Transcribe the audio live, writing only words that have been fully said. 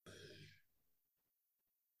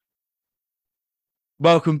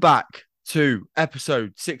Welcome back to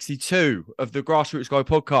episode 62 of the Grassroots Guy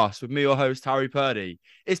podcast with me, your host, Harry Purdy.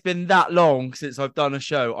 It's been that long since I've done a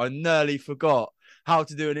show. I nearly forgot how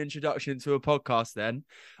to do an introduction to a podcast then.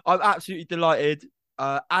 I'm absolutely delighted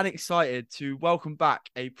and excited to welcome back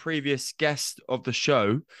a previous guest of the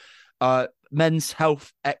show, men's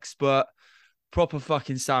health expert, proper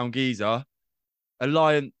fucking sound geezer,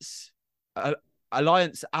 Alliance,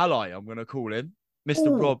 Alliance ally, I'm going to call him, Mr.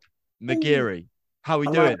 Ooh, Robb ooh. McGeary. How are we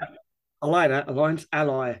I like doing? that. I like that. Alliance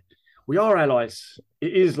ally. We are allies.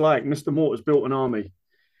 It is like Mr. Mortar's built an army.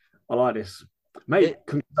 I like this. Mate, It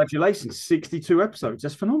congratulations. 62 episodes.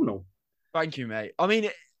 That's phenomenal. Thank you, mate. I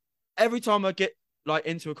mean, every time I get like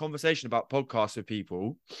into a conversation about podcasts with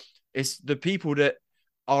people, it's the people that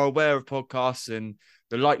are aware of podcasts and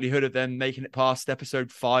the likelihood of them making it past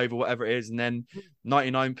episode 5 or whatever it is, and then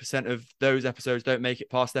 99% of those episodes don't make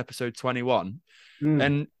it past episode 21. Mm.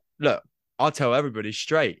 And look, I'll tell everybody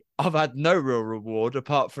straight. I've had no real reward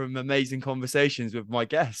apart from amazing conversations with my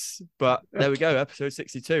guests. But Yeah, there we go, episode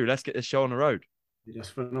 62. Let's get this show on the road.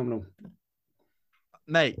 just phenomenal.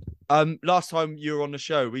 Mate, last time you were on the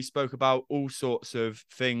show, we spoke about all sorts of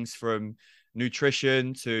things from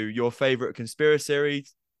nutrition to your favorite conspiracy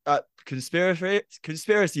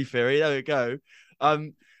theory. There we go.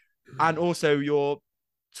 And also your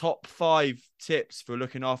top 5 tips for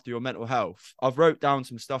looking after your mental health. I've wrote down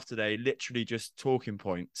some stuff today, literally just talking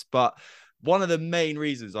points. But one of the main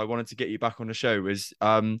reasons I wanted to get you back on the show was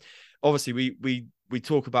obviously we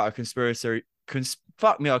talk about a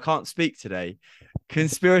fuck me, I can't speak today.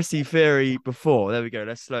 Conspiracy theory before. There we go.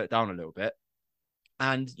 Let's slow it down a little bit.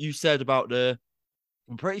 And you said about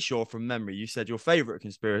I'm pretty sure from memory, you said your favorite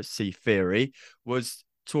conspiracy theory was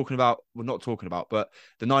not talking about, but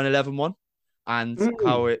the 9/11 one and Mm.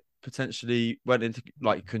 how it potentially went into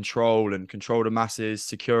like control the masses,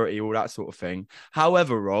 security, all that sort of thing.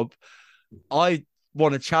 However, Rob, I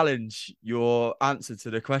want to challenge your answer to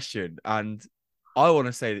the question. And I want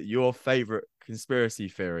to say that your favorite conspiracy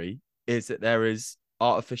theory is that there is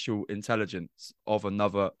artificial intelligence of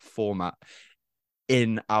another format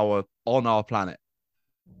on our planet.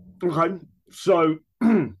 Okay. So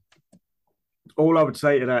all I would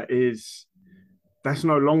say to that is that's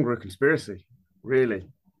no longer a conspiracy, really.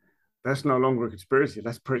 That's no longer a conspiracy.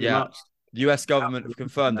 That's pretty Yeah. much The US out government in have the open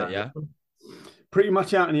confirmed it, now. yeah? Pretty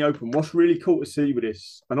much out in the open. What's really cool to see with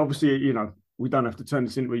this, and obviously, we don't have to turn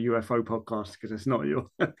this into a UFO podcast because it's not your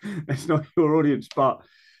it's not your audience. But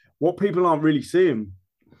what people aren't really seeing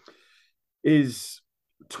is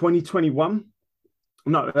 2021.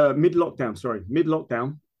 No, mid lockdown. Sorry, mid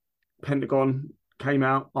lockdown. Pentagon came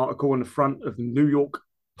out article on the front of the New York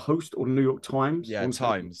Post or the New York Times. Yeah,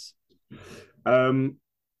 Times. Um,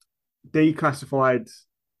 declassified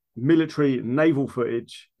military naval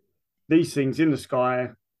footage. These things in the sky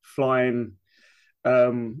flying.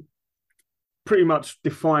 Um, Pretty much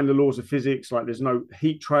define the laws of physics. Like there's no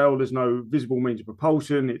heat trail, there's no visible means of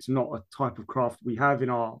propulsion. It's not a type of craft we have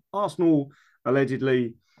in our arsenal,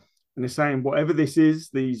 allegedly. And they're saying whatever this is,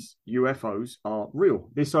 these UFOs are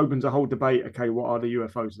real. This opens a whole debate. Okay, what are the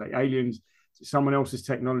UFOs? Are they aliens? Is it someone else's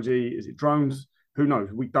technology? Is it drones? Who knows?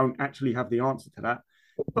 We don't actually have the answer to that,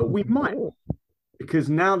 but we might, because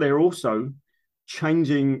now they're also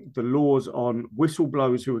changing the laws on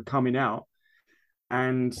whistleblowers who are coming out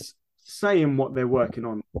and saying what they're working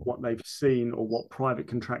on, what they've seen, or what private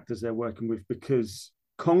contractors they're working with, because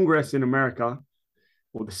Congress in America,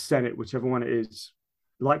 or the Senate, whichever one it is,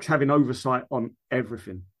 likes having oversight on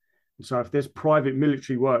everything. And so if there's private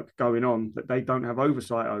military work going on that they don't have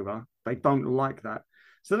oversight over, they don't like that.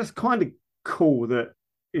 So that's kind of cool that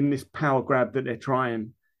in this power grab that they're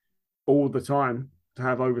trying all the time to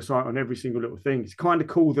have oversight on every single little thing, it's kind of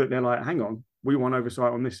cool that they're like, hang on, we want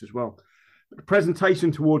oversight on this as well. The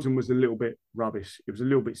presentation towards them was a little bit rubbish. It was a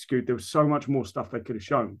little bit skewed. There was so much more stuff they could have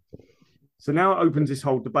shown. So now it opens this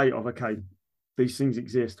whole debate of, okay, these things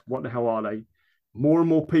exist. What the hell are they? More and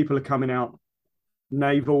more people are coming out.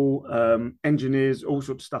 Naval engineers, all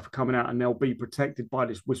sorts of stuff are coming out, and they'll be protected by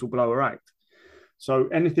this Whistleblower Act. So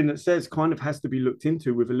anything that says kind of has to be looked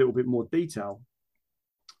into with a little bit more detail.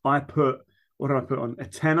 What did I put on? A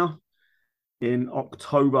tenner in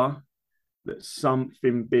October that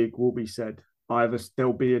something big will be said. Either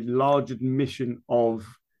there'll be a large admission of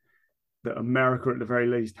that America, at the very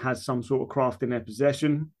least, has some sort of craft in their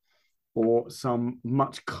possession, or some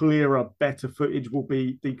much clearer, better footage will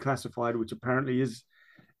be declassified, which apparently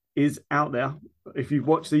is out there. If you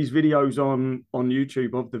watch these videos on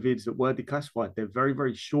YouTube of the vids that were declassified, they're very,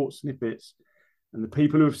 very short snippets. And the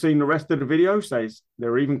people who have seen the rest of the video say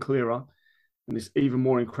they're even clearer, and it's even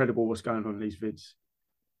more incredible what's going on in these vids.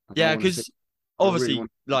 Yeah, because I really obviously, want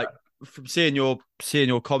to do like from seeing your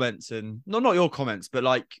comments and not your comments, but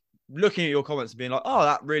like looking at your comments and being like, oh,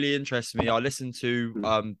 that really interests me. I listened to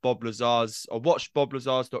I watched Bob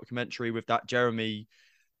Lazar's documentary with that Jeremy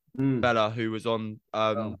that. fella who was on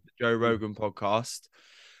Oh, Joe yeah. Rogan podcast,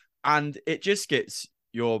 and it just gets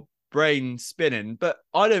your brain spinning. But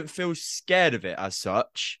I don't feel scared of it as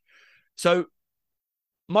such. So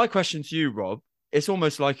my question to you, Rob, it's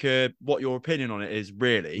almost like what your opinion on it is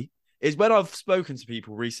really. Is when I've spoken to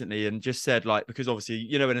people recently and just said, like, because obviously,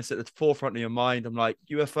 when it's at the forefront of your mind, I'm like,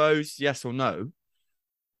 UFOs, yes or no?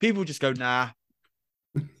 People just go, nah,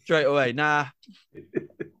 straight away, nah.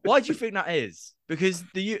 Why do you think that is? Because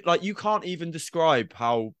you can't even describe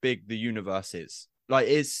how big the universe is. Like,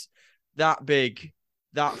 it's that big,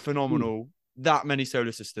 that phenomenal, that many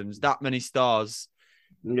solar systems, that many stars.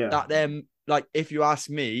 Yeah. That them, like, if you ask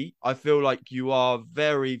me, I feel like you are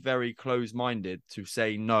very, very close-minded to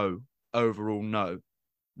say no. Overall, no.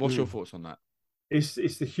 What's your Mm. thoughts on that? It's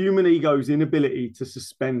the human ego's inability to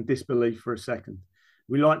suspend disbelief for a second.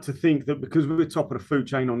 We like to think that because we're top of the food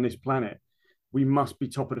chain on this planet, we must be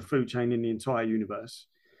top of the food chain in the entire universe.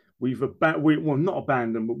 Well, not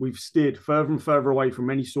abandoned, but we've steered further and further away from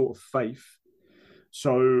any sort of faith.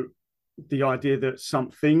 So the idea that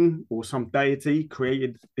something or some deity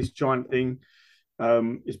created this giant thing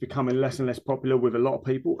is becoming less and less popular with a lot of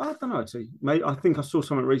people. I don't know. Mate, I think I saw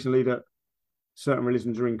something recently that certain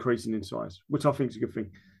religions are increasing in size, which I think is a good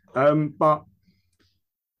thing. But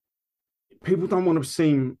people don't want to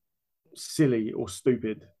seem silly or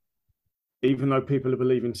stupid, even though people are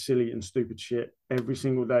believing silly and stupid shit every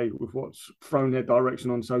single day with what's thrown their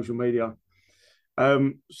direction on social media.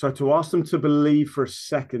 So to ask them to believe for a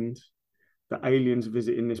second that aliens are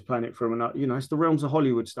visiting this planet from another, it's the realms of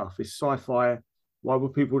Hollywood stuff. It's sci-fi. Why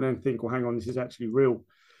would people then think, well, hang on, this is actually real?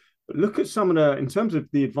 But look at in terms of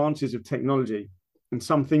the advances of technology and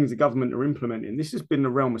some things the government are implementing, this has been the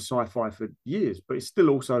realm of sci-fi for years, but it's still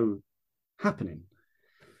also happening.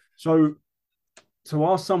 So to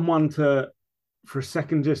ask someone to, for a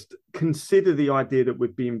second, just consider the idea that we're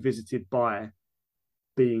being visited by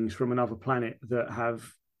beings from another planet that have,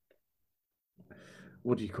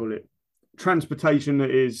 what do you call it? Transportation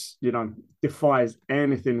that is, defies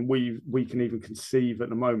anything we can even conceive at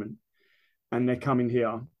the moment. And they're coming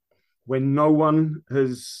here when no one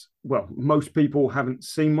has, well, most people haven't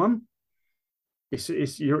seen one. It's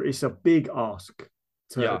a big ask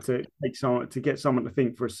to take someone to get someone to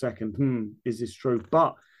think for a second, is this true?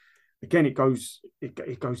 But again, it goes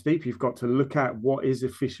deep. You've got to look at what is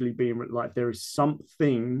officially being like. There is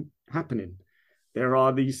something happening. There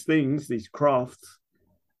are these things, these crafts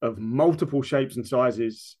of multiple shapes and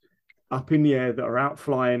sizes up in the air that are out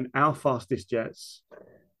flying our fastest jets,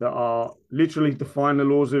 that are literally defying the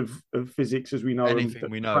laws of physics as we know Anything them.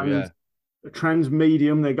 we know, A trans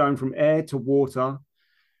medium, they're going from air to water.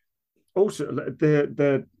 Also,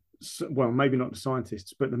 well, maybe not the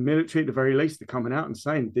scientists, but the military at the very least, they're coming out and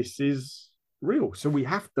saying this is real. So we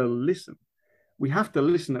have to listen. We have to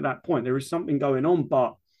listen at that point. There is something going on,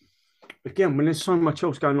 but again, when there's so much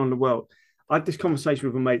else going on in the world, I had this conversation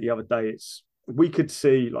with a mate the other day. We could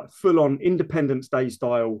see like full on Independence Day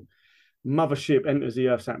style mothership enters the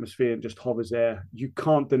Earth's atmosphere and just hovers there. You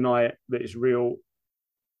can't deny it that it's real.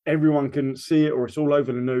 Everyone can see it, or it's all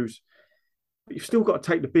over the news. But you've still got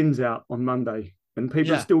to take the bins out on Monday, and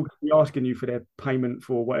people are yeah. still going to be asking you for their payment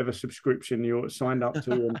for whatever subscription you're signed up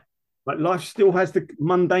to. And like life still has the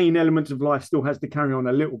mundane elements of life still has to carry on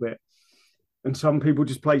a little bit, and some people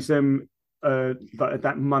just place them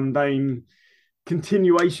that mundane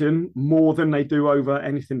continuation more than they do over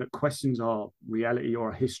anything that questions our reality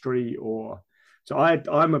or history. Or so I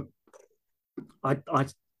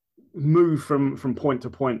move from point to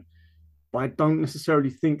point, but I don't necessarily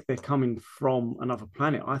think they're coming from another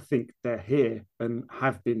planet. I think they're here and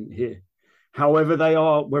have been here. However they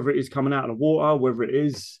are, whether it is coming out of the water, whether it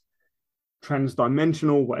is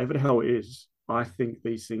transdimensional, whatever the hell it is, I think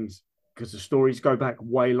these things, because the stories go back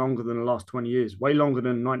way longer than the last 20 years, way longer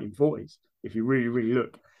than the 1940s, if you really, really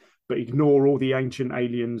look. But ignore all the ancient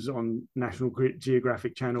aliens on National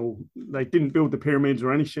Geographic Channel. They didn't build the pyramids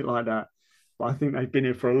or any shit like that. But I think they've been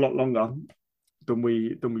here for a lot longer than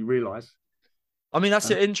we realize. I mean, that's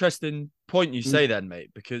an interesting point you say then,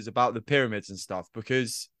 mate, because about the pyramids and stuff,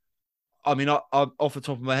 because I mean, I off the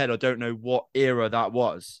top of my head, I don't know what era that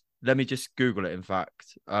was. Let me just Google it, in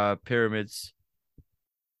fact. Pyramids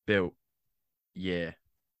built. Yeah.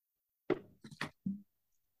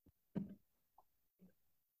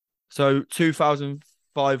 So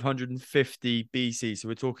 2550 BC. So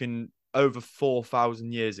we're talking over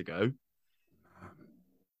 4,000 years ago.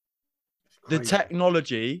 The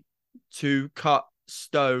technology to cut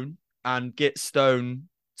stone and get stone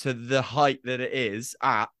to the height that it is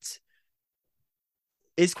at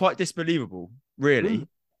is quite disbelievable, really.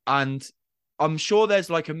 And I'm sure there's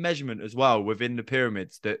like a measurement as well within the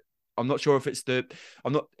pyramids that I'm not sure if it's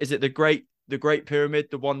is it the great pyramid,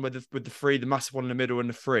 the one with the massive one in the middle and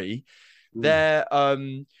the three. They're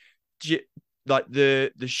like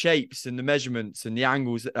the shapes and the measurements and the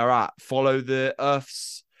angles that they're at follow the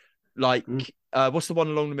Earth's like what's the one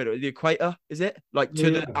along the middle? The equator, is it? Like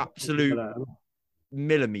to the absolute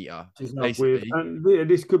millimeter, basically. And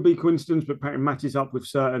this could be coincidence, but apparently matches up with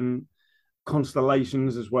certain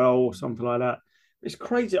constellations as well, or something like that. It's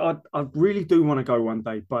crazy. I really do want to go one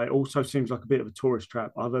day, but it also seems like a bit of a tourist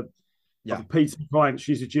trap. I've a Pete's client,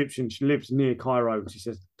 she's Egyptian, she lives near Cairo, and she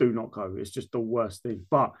says, do not go. It's just the worst thing.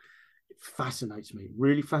 But it fascinates me,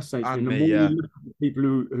 really fascinates me. And the more you look at the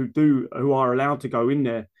people who are allowed to go in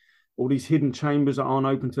there, all these hidden chambers that aren't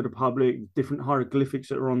open to the public, different hieroglyphics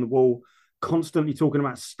that are on the wall, constantly talking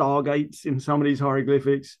about stargates in some of these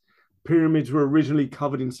hieroglyphics. Pyramids were originally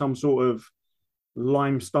covered in some sort of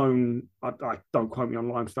limestone. I don't quote me on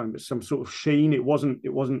limestone, but some sort of sheen. It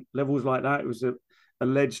wasn't levels like that. It was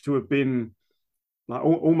alleged to have been like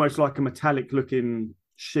almost like a metallic looking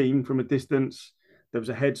sheen from a distance. There was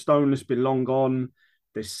a headstone that's been long gone.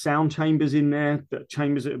 There's sound chambers in there,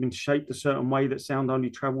 chambers that have been shaped a certain way that sound only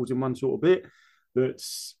travels in one sort of bit,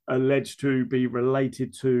 that's alleged to be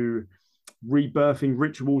related to rebirthing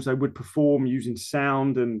rituals they would perform using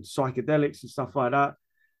sound and psychedelics and stuff like that.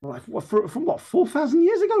 Like from what, 4,000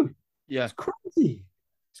 years ago? Yeah, it's crazy.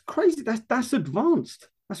 It's crazy. That's advanced.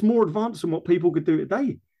 That's more advanced than what people could do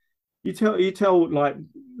today. You tell like,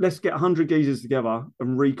 let's get 100 geezers together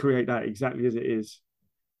and recreate that exactly as it is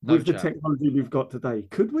with the technology we've got today.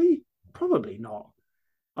 Could we? Probably not.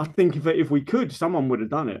 I think if we could, someone would have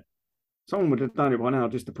done it. Someone would have done it by now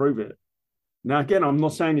just to prove it. Now, again, I'm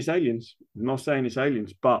not saying it's aliens.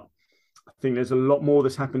 But I think there's a lot more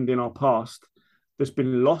that's happened in our past that's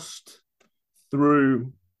been lost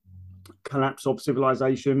through collapse of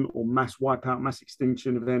civilization or mass wipeout, mass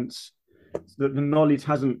extinction events, that the knowledge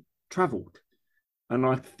hasn't traveled. And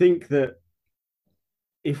I think that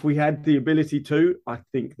if we had the ability to, I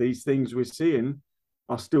think these things we're seeing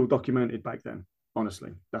are still documented back then.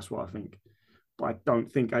 Honestly, that's what I think. But I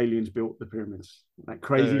don't think aliens built the pyramids. That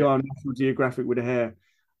crazy guy on National Geographic with the hair,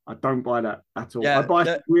 I don't buy that at all. I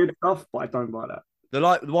buy weird stuff, but I don't buy that. The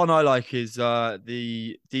one I like is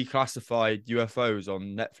the declassified UFOs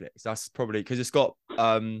on Netflix. That's probably because it's got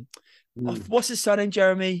what's his surname?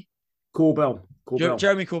 Jeremy Corbell.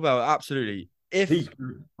 Jeremy Corbell. Absolutely.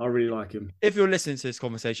 I really like him. If you're listening to this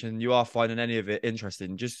conversation, you are finding any of it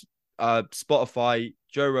interesting, just Spotify,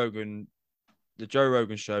 the Joe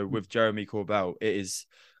Rogan show with Jeremy Corbell. It is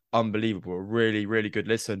unbelievable. A really, really good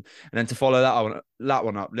listen. And then to follow that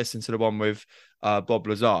one up, listen to the one with Bob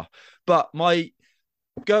Lazar. But my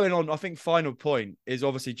going on, I think final point is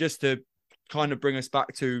obviously just to kind of bring us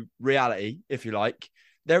back to reality, if you like.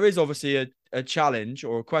 There is obviously a challenge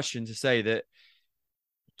or a question to say that,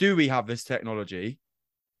 do we have this technology?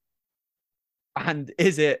 And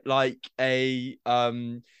is it like a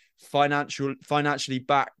financially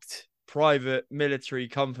backed private military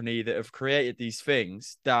company that have created these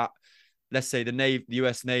things that, let's say, the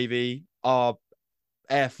US Navy, our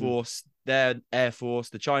Air Force, their Air Force,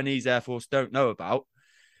 the Chinese Air Force don't know about?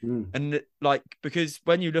 And like, because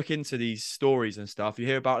when you look into these stories and stuff, you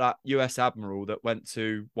hear about that US Admiral that went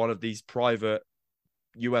to one of these private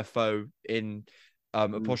UFO in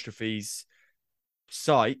apostrophes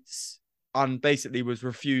sites and basically was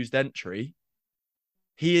refused entry.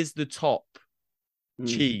 He is the top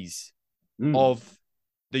cheese of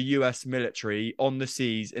the US military on the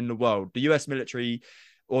seas in the world. The US military,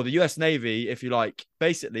 or the US Navy, if you like,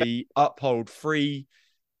 basically uphold free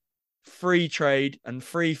trade and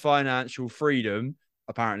free financial freedom,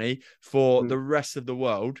 apparently, for the rest of the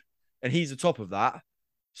world. And he's the top of that.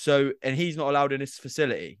 So, and he's not allowed in this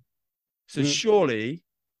facility. So surely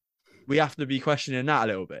we have to be questioning that a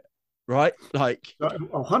little bit, right? Like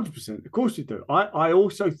 100%. Of course you do. I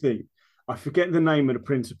also think, I forget the name of the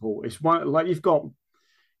principle. It's one like you've got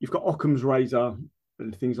Occam's razor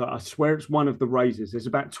and things like that. I swear it's one of the razors. There's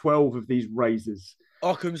about 12 of these razors.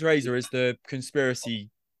 Occam's razor is the conspiracy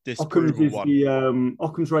disproval one.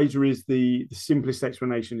 Occam's razor is the simplest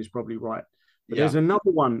explanation, is probably right. But there's another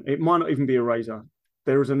one. It might not even be a razor.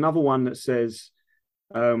 There is another one that says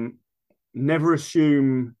never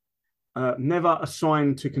assume, never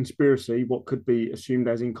assign to conspiracy what could be assumed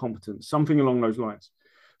as incompetence, something along those lines.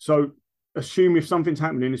 So assume if something's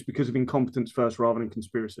happening, it's because of incompetence first rather than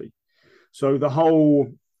conspiracy. So the whole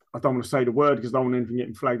I don't want to say the word because I don't want anything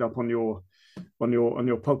getting flagged up on your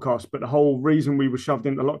podcast. But the whole reason we were shoved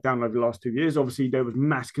into lockdown over the last 2 years, obviously there was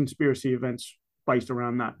mass conspiracy events based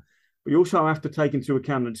around that. But you also have to take into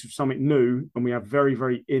account that it's something new, and we have very,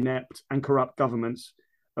 very inept and corrupt governments.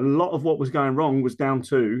 A lot of what was going wrong was down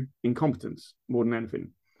to incompetence more than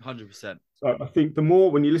anything. 100%. So I think the more,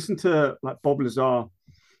 when you listen to like Bob Lazar,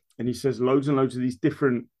 and he says loads and loads of these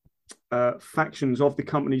different factions of the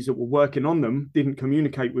companies that were working on them didn't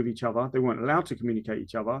communicate with each other. They weren't allowed to communicate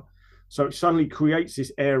each other. So it suddenly creates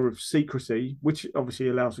this air of secrecy, which obviously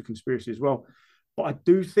allows a conspiracy as well. But I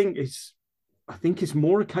do think it's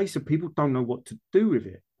more a case of people don't know what to do with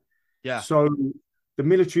it. Yeah. So the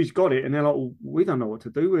military's got it, and they're like, well, we don't know what to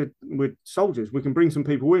do. We're soldiers. We can bring some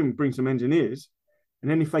people in, bring some engineers.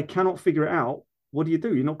 And then if they cannot figure it out, what do?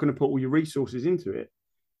 You're not going to put all your resources into it.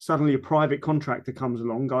 Suddenly a private contractor comes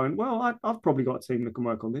along going, well, I've probably got a team that can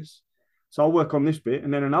work on this. So I'll work on this bit.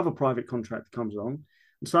 And then another private contractor comes along.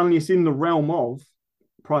 And suddenly it's in the realm of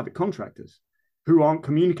private contractors who aren't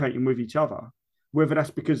communicating with each other, whether that's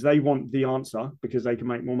because they want the answer because they can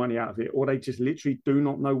make more money out of it, or they just literally do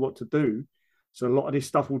not know what to do. So a lot of this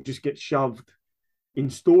stuff will just get shoved in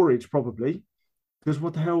storage probably, because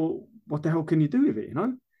what the hell can you do with it, you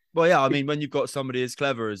know? Well, yeah, I mean, when you've got somebody as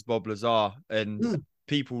clever as Bob Lazar and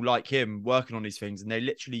people like him working on these things, and they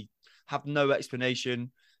literally have no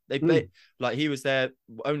explanation. Like he was there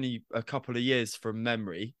only a couple of years from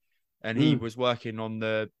memory, and he was working on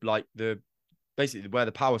the basically where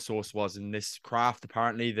the power source was in this craft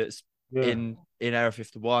apparently that's in Area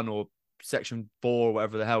 51 or Section 4 or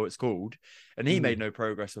whatever the hell it's called, and he made no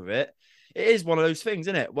progress with it. It is one of those things,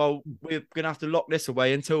 isn't it? Well, we're gonna have to lock this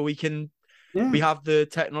away until we have the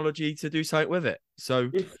technology to do something with it. So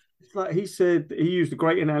it's like he said, he used a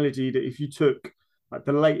great analogy that if you took like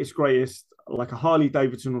the latest greatest, like a Harley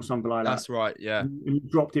Davidson or something like that, that's right, yeah, and you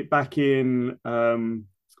dropped it back in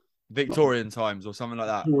Victorian times or something like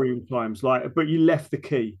that. Victorian times, but you left the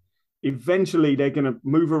key. Eventually they're going to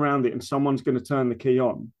move around it and someone's going to turn the key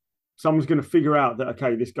on. Someone's going to figure out that,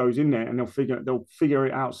 okay, this goes in there, and they'll figure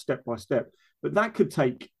it out step by step. But that could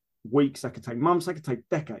take weeks, that could take months, that could take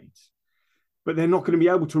decades. But they're not going to be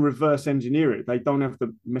able to reverse engineer it. They don't have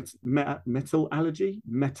the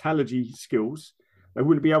metallurgy skills. They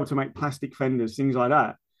wouldn't be able to make plastic fenders, things like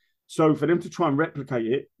that. So for them to try and replicate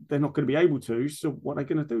it, they're not going to be able to. So what are they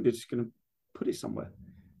going to do? They're just going to put it somewhere.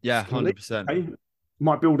 Yeah, 100%. Okay?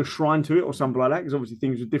 Might build a shrine to it or something like that, because obviously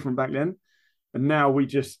things were different back then. And now we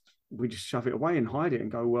just shove it away and hide it and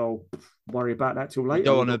go, well, worry about that till later.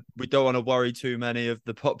 We don't want to worry too many of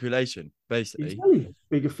the population, basically. Exactly.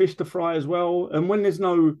 Bigger fish to fry as well. And when there's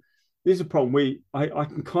a problem. I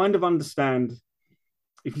can kind of understand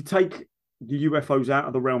if you take the UFOs out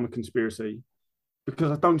of the realm of conspiracy,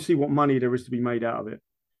 because I don't see what money there is to be made out of it.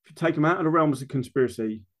 If you take them out of the realms of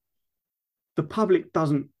conspiracy, the public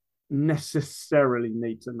doesn't necessarily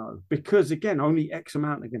need to know, because again, only X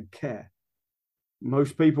amount are going to care.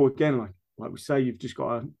 Most people, again, like we say, you've just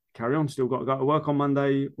got to carry on, still got to go to work on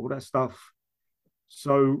Monday, all that stuff.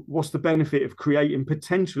 So what's the benefit of creating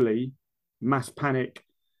potentially mass panic,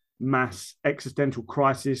 mass existential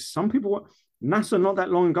crisis? Some people, NASA not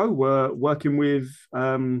that long ago were working with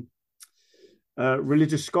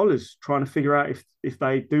religious scholars trying to figure out if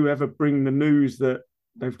they do ever bring the news that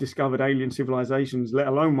they've discovered alien civilizations, let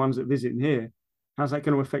alone ones that visit here, how's that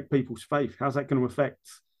going to affect people's faith? How's that going to affect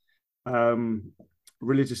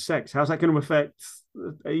religious sects? How's that going to affect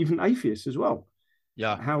even atheists as well?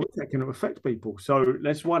 Yeah. How is that going to affect people? So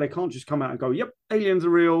that's why they can't just come out and go, yep, aliens are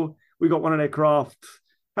real. We got one of their craft.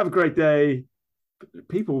 Have a great day.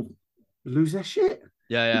 People lose their shit.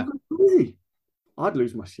 Yeah. I'd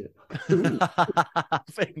lose my shit. I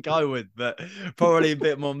think I would, but probably a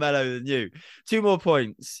bit more mellow than you. 2 more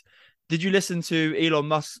points. Did you listen to Elon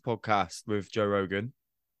Musk's podcast with Joe Rogan?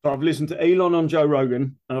 So I've listened to Elon on Joe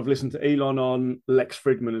Rogan, and I've listened to Elon on Lex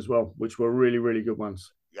Fridman as well, which were really, really good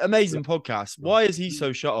ones. Amazing podcast. Why is he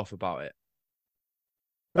so shut off about it?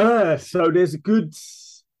 So there's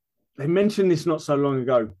they mentioned this not so long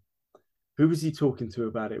ago. Who was he talking to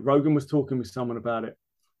about it? Rogan was talking with someone about it.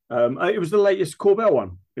 It was the latest Corbell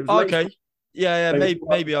one. It was okay. Yeah.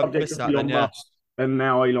 Maybe I missed that then, yeah. And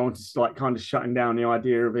now Elon's just like kind of shutting down the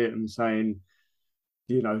idea of it and saying,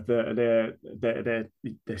 you know, they're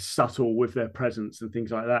subtle with their presence and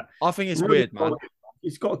things like that. I think it's weird, man.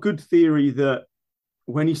 He's got a good theory that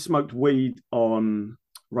when he smoked weed on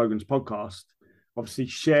Rogan's podcast, obviously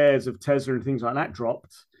shares of Tesla and things like that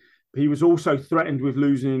dropped. He was also threatened with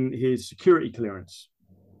losing his security clearance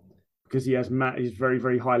because he has his very,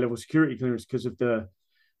 very high level security clearance because of the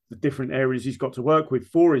the different areas he's got to work with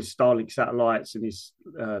for his Starlink satellites and his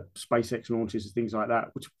SpaceX launches and things like that,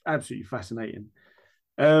 which is absolutely fascinating.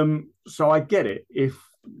 So I get it. If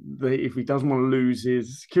he doesn't want to lose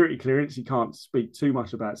his security clearance, he can't speak too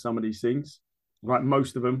much about some of these things.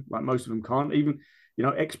 Most of them can't. Even,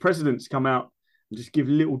 ex-presidents come out and just give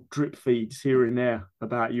little drip feeds here and there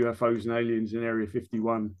about UFOs and aliens in Area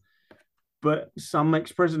 51. But some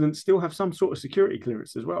ex-presidents still have some sort of security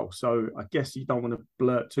clearance as well. So I guess you don't want to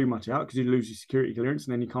blurt too much out because you lose your security clearance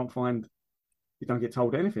and then you don't get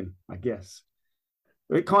told anything, I guess.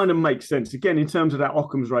 It kind of makes sense. Again, in terms of that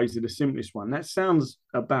Occam's razor, the simplest one, that sounds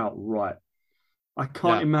about right. I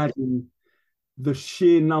can't imagine the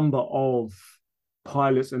sheer number of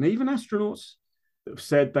pilots and even astronauts that have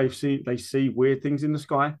said they see weird things in the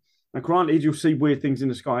sky. Now, granted, you'll see weird things in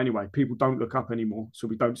the sky anyway. People don't look up anymore, so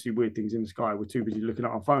we don't see weird things in the sky. We're too busy looking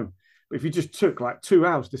at our phone. But if you just took like 2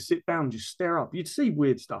 hours to sit down and just stare up, you'd see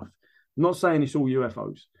weird stuff. I'm not saying it's all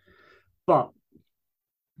UFOs, but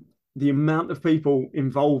the amount of people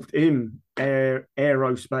involved in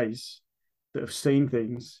aerospace that have seen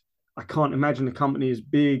things, I can't imagine a company as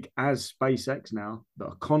big as SpaceX now that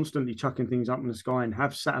are constantly chucking things up in the sky and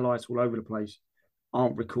have satellites all over the place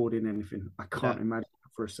aren't recording anything. I can't imagine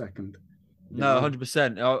for a second. No,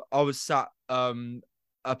 100%. I was sat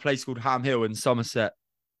a place called Ham Hill in Somerset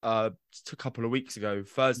a couple of weeks ago,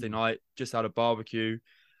 Thursday night, just had a barbecue,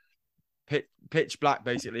 pitch black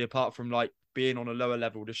basically, apart from like being on a lower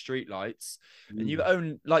level, the street lights, and you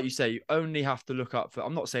only, like you say, you only have to look up for.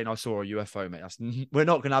 I'm not saying I saw a UFO, mate. We're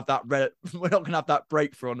not gonna have that. We're not gonna have that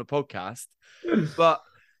breakthrough on the podcast, but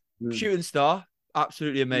shooting star,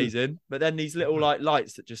 absolutely amazing. But then these little like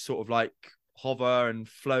lights that just sort of like hover and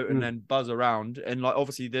float and then buzz around, and like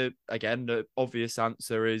obviously the obvious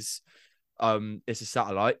answer is it's a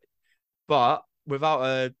satellite, but without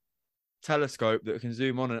a telescope that can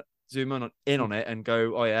zoom in on it and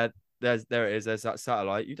go, oh yeah, there it is, there's that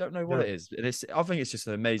satellite, you don't know what it is. And I think it's just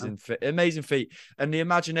an amazing feat, and the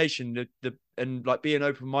imagination, and like being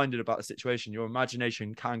open-minded about the situation, your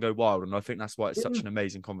imagination can go wild, and I think that's why it's such an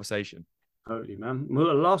amazing conversation. Totally, man. Well,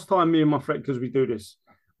 the last time me and my friend, because we do this,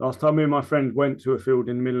 last time me and my friend went to a field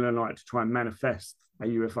in the middle of the night to try and manifest a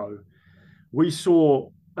UFO, we saw,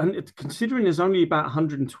 and considering there's only about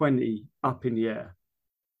 120 up in the air,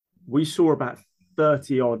 we saw about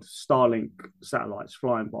 30 odd Starlink satellites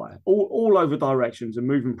flying by, all over directions and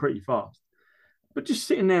moving pretty fast. But just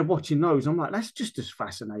sitting there watching those, I'm like, that's just as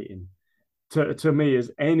fascinating to me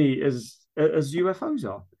as UFOs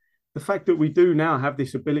are. The fact that we do now have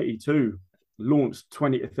this ability to launch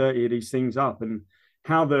 20 to 30 of these things up, and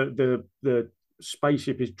how the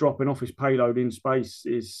spaceship is dropping off its payload in space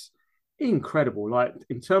is incredible. Like,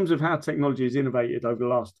 in terms of how technology has innovated over the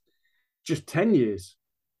last just 10 years,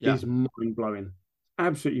 is mind-blowing.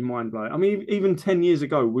 Absolutely mind-blowing. I mean, even 10 years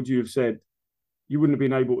ago, would you have said, you wouldn't have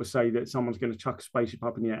been able to say that someone's going to chuck a spaceship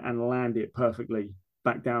up in the air and land it perfectly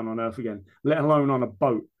back down on Earth again, let alone on a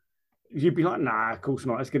boat? You'd be like, nah, of course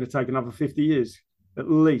not. It's going to take another 50 years at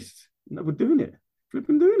least. No, we're doing it. We've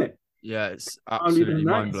been doing it. Yeah, it's absolutely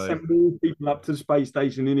mind-blowing. Sent more people up to the space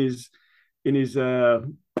station in his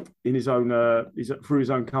own through his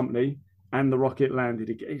own company, and the rocket landed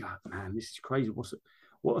again. Like, man, this is crazy.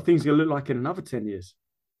 What are things going to look like in another 10 years?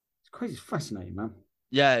 It's crazy. It's fascinating, man.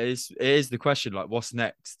 Yeah, it is the question, like, what's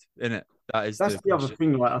next, isn't it? That's the other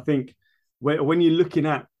thing. Like, I think when you're looking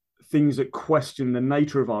at things that question the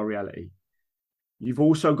nature of our reality, you've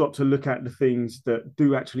also got to look at the things that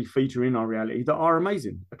do actually feature in our reality that are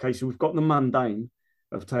amazing. Okay, so we've got the mundane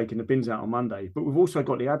of taking the bins out on Monday, but we've also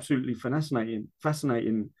got the absolutely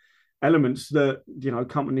fascinating elements that,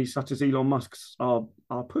 companies such as Elon Musk's are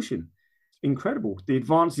pushing. Incredible. The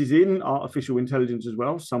advances in artificial intelligence as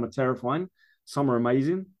well. Some are terrifying, some are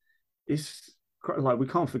amazing. It's like, we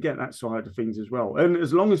can't forget that side of things as well. And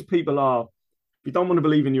as long as people are, if you don't want to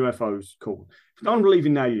believe in UFOs, cool. If you don't believe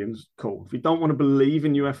in aliens, cool. If you don't want to believe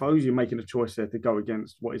in UFOs, you're making a choice there to go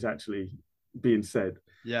against what is actually being said.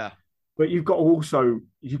 Yeah. But you've got also,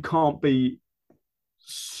 you can't be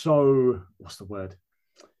so, what's the word?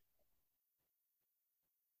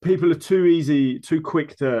 People are too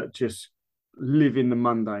quick to just live in the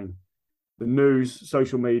mundane. The news,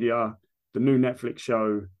 social media, the new Netflix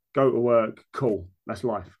show, go to work, cool. That's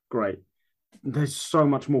life. Great. There's so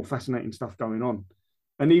much more fascinating stuff going on.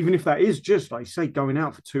 And even if that is just, like, say, going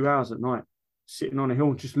out for 2 hours at night, sitting on a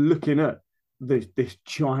hill, just looking at this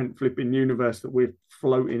giant flipping universe that we're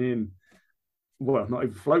floating in, well, not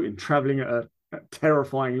even floating, traveling at a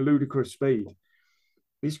terrifying, ludicrous speed.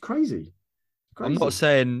 It's crazy. I'm not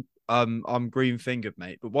saying I'm green fingered,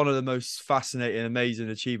 mate, but one of the most fascinating, amazing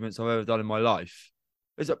achievements I've ever done in my life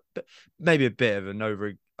It's maybe a bit of an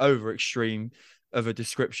over extreme of a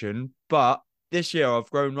description, but this year I've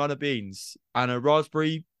grown runner beans and a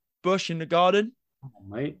raspberry bush in the garden, Oh,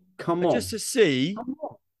 mate, come and just on. to see Come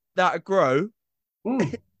on. that grow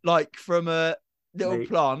Mm, like from a little mate.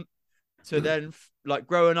 plant to then like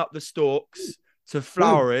growing up the stalks to Mm,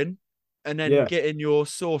 flowering and then yeah. getting your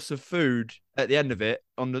source of food at the end of it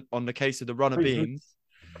on the case of the runner Crazy. beans.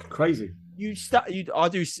 Crazy.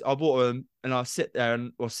 I bought them and I sit there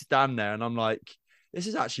and or stand there and I'm like, this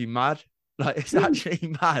is actually mad. Like it's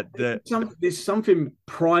actually mad that There's something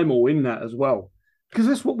primal in that as well, because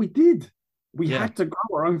that's what we did. We yeah, had to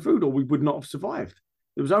grow our own food, or we would not have survived.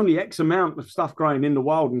 There was only X amount of stuff growing in the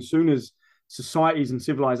wild, and as soon as societies and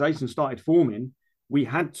civilizations started forming, we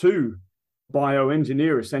had to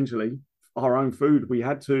bioengineer essentially our own food.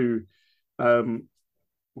 Um,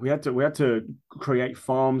 we had to create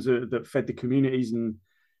farms that fed the communities, and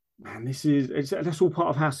man, that's all part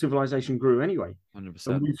of how civilization grew anyway. And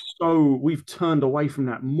 100%. we've turned away from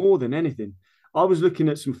that more than anything. I was looking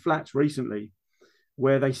at some flats recently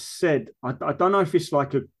where they said, I don't know if it's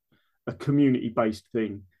like a community based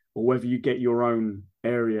thing or whether you get your own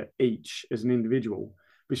area each as an individual,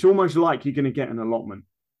 but it's almost like you're going to get an allotment.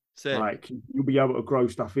 Sick. Like you'll be able to grow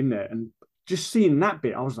stuff in there. And just seeing that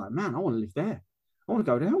bit, I was like, man, I want to live there. I want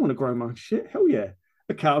to go there. I want to grow my own shit. Hell yeah.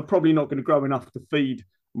 Okay, I'm probably not going to grow enough to feed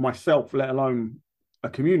myself, let alone a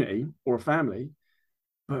community or a family.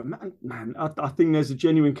 But man, I think there's a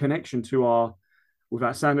genuine connection to our,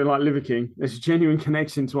 without sounding like Liver King, there's a genuine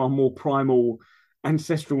connection to our more primal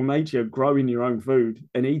ancestral nature, growing your own food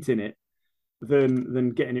and eating it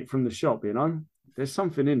than getting it from the shop. You know, there's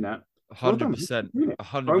something in that. Well done, 100%. man.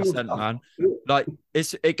 Grow more 100%, stuff. man. Like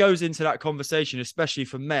it goes into that conversation, especially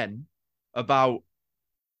for men, about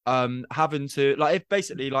having to like if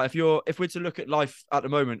basically like if we're to look at life at the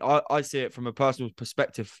moment, I see it from a personal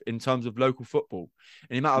perspective in terms of local football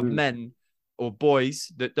and the amount of Mm, men or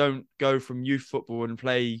boys that don't go from youth football and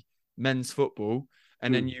play men's football,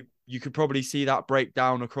 and then mm, you could probably see that break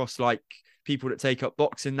down across like people that take up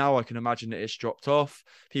boxing now. I can imagine that it's dropped off.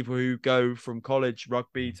 People who go from college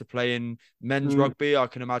rugby to playing men's mm, rugby, I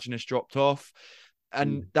can imagine it's dropped off.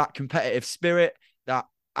 And mm, that competitive spirit, that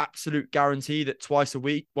absolute guarantee that twice a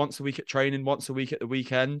week, once a week at training, once a week at the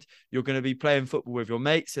weekend, you're going to be playing football with your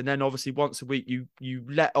mates. And then obviously once a week, you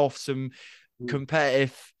let off some mm.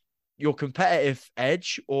 competitive, your competitive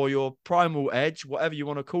edge or your primal edge, whatever you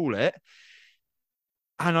want to call it.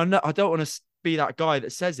 And I know I don't want to be that guy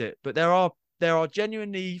that says it, but there are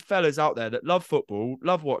genuinely fellas out there that love football,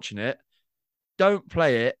 love watching it, don't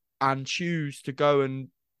play it, and choose to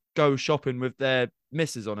go shopping with their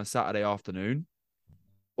missus on a Saturday afternoon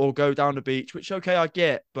or go down the beach, which okay, I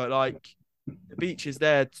get, but like the beach is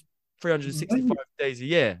there 365 days a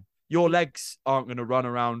year. Your legs aren't going to run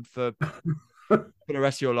around for the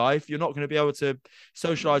rest of your life. You're not going to be able to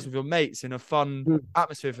socialize with your mates in a fun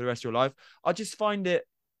atmosphere for the rest of your life. I just find it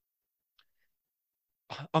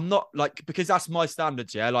I'm not like because that's my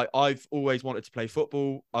standards, yeah. Like I've always wanted to play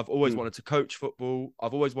football. I've always wanted to coach football.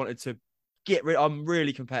 I've always wanted to get rid. I'm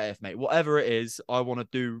really competitive, mate. Whatever it is, I want to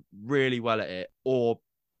do really well at it, or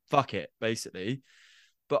fuck it, basically.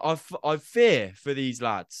 But I fear for these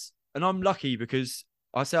lads, and I'm lucky because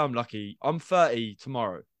I say I'm lucky. I'm 30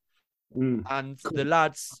 tomorrow, Mm. and the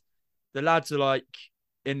lads are like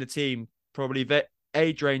in the team probably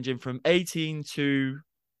age ranging from 18 to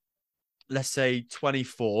let's say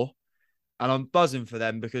 24, and I'm buzzing for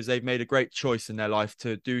them because they've made a great choice in their life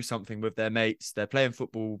to do something with their mates. They're playing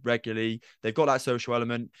football regularly. They've got that social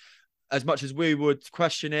element. As much as we would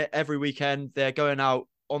question it every weekend, they're going out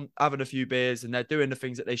on having a few beers and they're doing the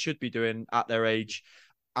things that they should be doing at their age.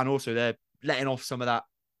 And also they're letting off some of that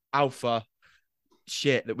alpha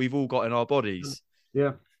shit that we've all got in our bodies.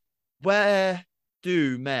 Yeah. Where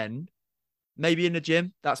do men, maybe in the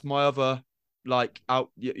gym, that's my other like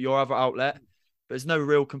out your other outlet, but there's no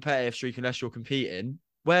real competitive streak unless you're competing.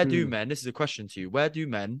 Where do men, this is a question to you, where do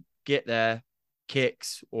men get their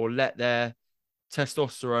kicks or let their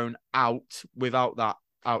testosterone out without that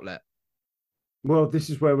outlet? Well,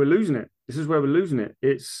 this is where we're losing it. This is where we're losing it.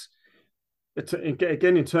 It's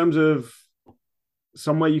again in terms of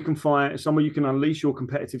somewhere you can find, somewhere you can unleash your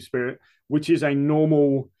competitive spirit, which is a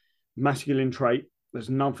normal masculine trait.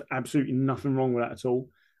 There's absolutely nothing wrong with that at all.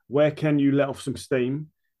 Where can you let off some steam?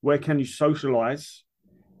 Where can you socialize?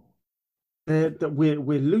 That we're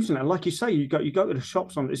losing it. Like you say, you go to the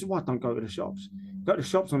shops on. This is why I don't go to the shops. Go to the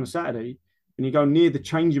shops on a Saturday, and you go near the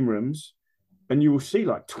changing rooms, and you will see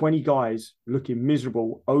like 20 guys looking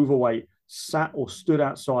miserable, overweight, sat or stood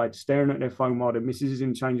outside staring at their phone while their missus is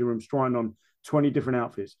in changing rooms trying on 20 different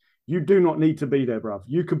outfits. You do not need to be there, bruv.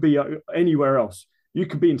 You could be anywhere else. You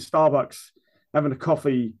could be in Starbucks having a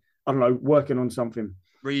coffee, I don't know, working on something. So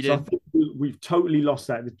I Reading. think we've totally lost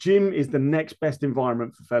that. The gym is the next best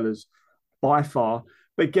environment for fellas by far.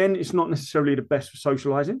 But again, it's not necessarily the best for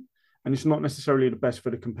socializing, and it's not necessarily the best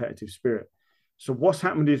for the competitive spirit. So what's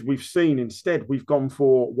happened is we've gone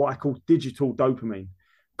for what I call digital dopamine.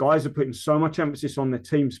 Guys are putting so much emphasis on their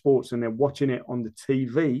team sports and they're watching it on the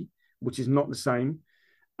TV, which is not the same.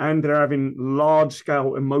 And they're having large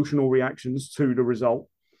scale emotional reactions to the result.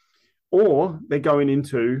 Or they're going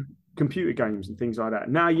into computer games and things like that.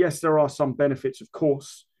 Now, yes, there are some benefits, of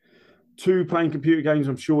course, to playing computer games.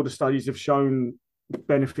 I'm sure the studies have shown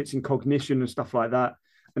benefits in cognition and stuff like that.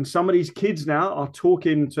 And some of these kids now are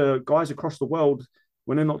talking to guys across the world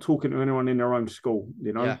when they're not talking to anyone in their own school,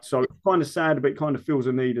 you know? Yeah. So it's kind of sad, but it kind of feels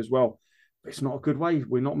a need as well. But it's not a good way.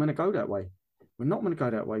 We're not going to go that way. We're not going to go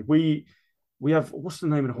that way. We have, what's the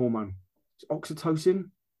name of the hormone? It's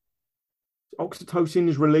oxytocin. Oxytocin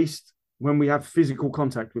is released when we have physical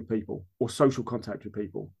contact with people or social contact with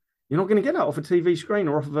people. You're not going to get that off a TV screen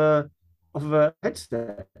or off of a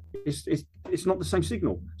headset. It's not the same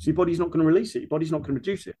signal. So your body's not going to release it. Your body's not going to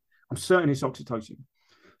reduce it. I'm certain it's oxytocin.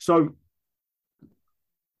 So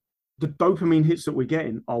the dopamine hits that we're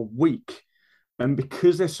getting are weak. And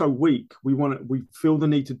because they're so weak, we feel the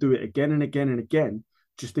need to do it again and again and again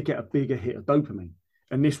just to get a bigger hit of dopamine.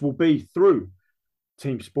 And this will be through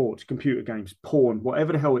team sports, computer games, porn,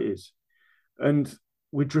 whatever the hell it is. And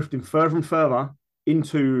we're drifting further and further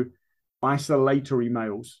into isolatory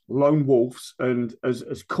males, lone wolves. And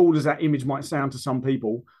as cool as that image might sound to some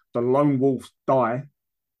people, the lone wolves die.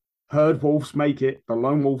 Herd wolves make it, the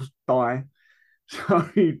lone wolves die. So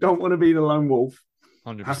you don't want to be the lone wolf.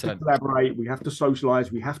 100%. We have to collaborate. We have to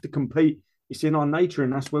socialize. We have to compete. It's in our nature,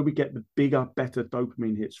 and that's where we get the bigger, better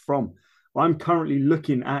dopamine hits from. I'm currently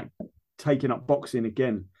looking at taking up boxing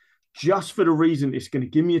again, just for the reason it's going to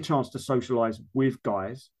give me a chance to socialize with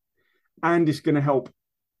guys, and it's going to help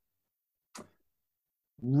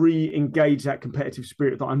re-engage that competitive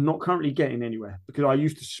spirit that I'm not currently getting anywhere. Because I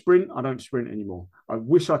used to sprint, I don't sprint anymore. I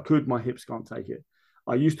wish I could, my hips can't take it.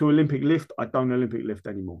 I used to Olympic lift, I don't Olympic lift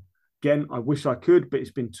anymore. Again, I wish I could, but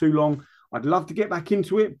it's been too long. I'd love to get back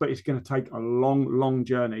into it, but it's going to take a long, long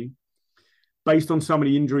journey based on some of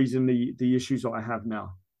the injuries and the issues that I have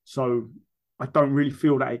now. So I don't really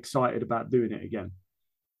feel that excited about doing it again.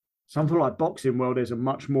 Something like boxing, well, it's a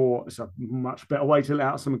much better way to let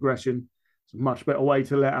out some aggression. It's a much better way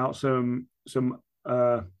to let out some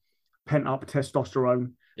pent up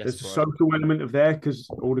testosterone. Yes, there's a social element of there because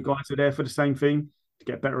all the guys are there for the same thing, to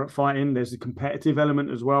get better at fighting. There's a competitive element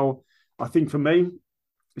as well. I think for me,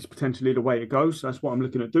 it's potentially the way to go. So that's what I'm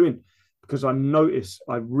looking at doing, because I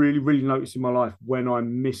really, really notice in my life when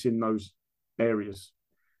I'm missing those areas,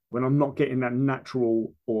 when I'm not getting that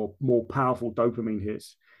natural or more powerful dopamine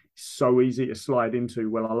hits. It's so easy to slide into.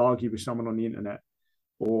 Well, I'll argue with someone on the internet,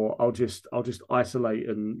 or I'll just isolate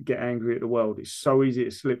and get angry at the world. It's so easy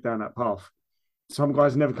to slip down that path. Some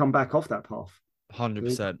guys never come back off that path.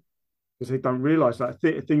 100%. Because they don't realize that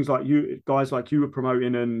things like you, guys like you were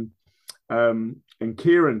promoting, and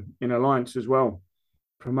Kieran in Alliance as well,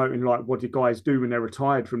 promoting like what do guys do when they're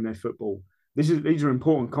retired from their football. These are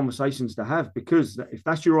important conversations to have, because if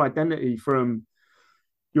that's your identity from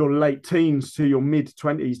your late teens to your mid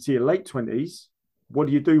 20s to your late 20s, what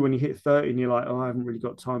do you do when you hit 30 and you're like, oh, I haven't really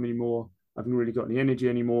got time anymore. I haven't really got any energy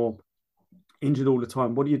anymore. Injured all the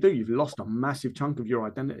time. What do? You've lost a massive chunk of your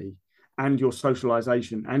identity and your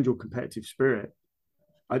socialization and your competitive spirit.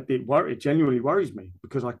 It genuinely worries me,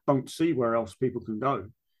 because I don't see where else people can go.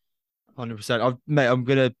 100%. Mate, I'm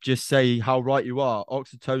going to just say how right you are.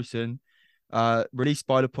 Oxytocin, released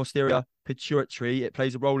by the posterior pituitary. It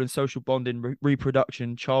plays a role in social bonding,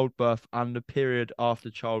 reproduction, childbirth, and the period after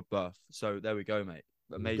childbirth. So there we go, mate.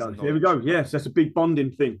 Amazing. There we go. Yes, that's a big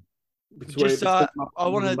bonding thing. I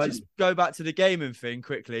want to just go back to the gaming thing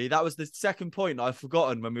quickly. That was the second point I've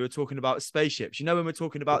forgotten when we were talking about spaceships. You know, when we're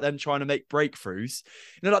talking about them trying to make breakthroughs,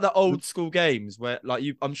 you know, like the old school games where, like,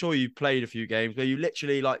 I'm sure you've played a few games where you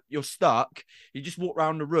literally, like, you're stuck. You just walk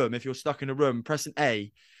around the room. If you're stuck in a room, press an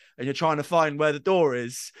A, and you're trying to find where the door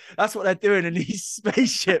is. That's what they're doing in these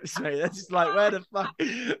spaceships, mate. They're just like, where the fuck?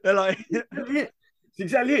 They're like... It's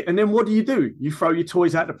exactly it. And then what do? You throw your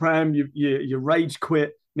toys out the pram, you rage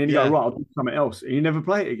quit, and then you go, right, I'll do something else. And you never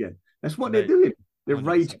play it again. That's what they're doing. They're 100%.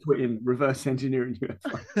 Rage quitting, reverse engineering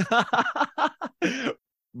UFO.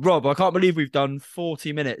 Rob, I can't believe we've done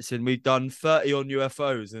 40 minutes and we've done 30 on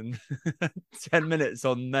UFOs and 10 minutes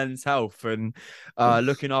on men's health and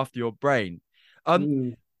looking after your brain.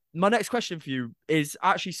 my next question for you is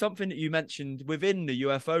actually something that you mentioned within the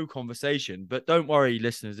UFO conversation, but don't worry,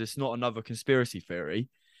 listeners, it's not another conspiracy theory.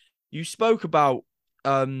 You spoke about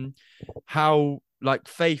how like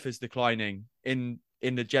faith is declining in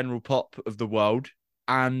the general pop of the world,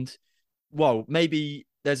 and well, maybe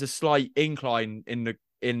there's a slight incline in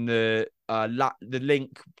the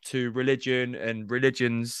link to religion and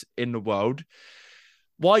religions in the world.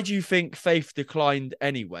 Why do you think faith declined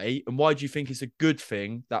anyway? And why do you think it's a good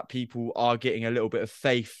thing that people are getting a little bit of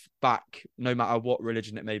faith back, no matter what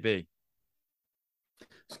religion it may be?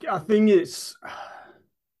 I think it's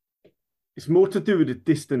more to do with the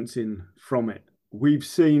distancing from it. We've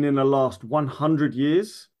seen in the last 100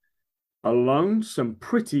 years alone some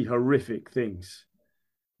pretty horrific things.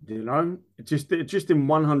 You know, just in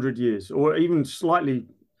 100 years, or even slightly,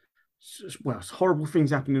 well, it's horrible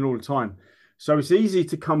things happening all the time. So it's easy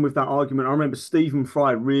to come with that argument. I remember Stephen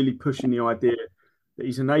Fry really pushing the idea that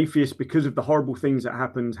he's an atheist because of the horrible things that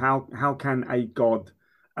happened. How can a God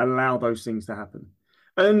allow those things to happen?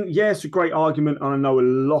 And yeah, it's a great argument. And I know a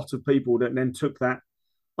lot of people that then took that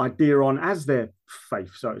idea on as their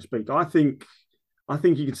faith, so to speak. I think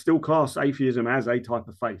you can still class atheism as a type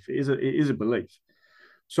of faith. It is a belief.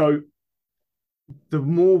 So the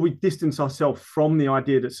more we distance ourselves from the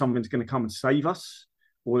idea that something's going to come and save us,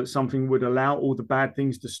 or that something would allow all the bad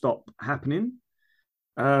things to stop happening,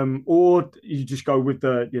 or you just go with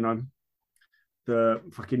the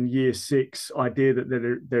fucking year 6 idea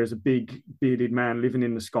that there's a big bearded man living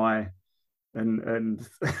in the sky, and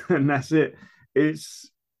and that's it.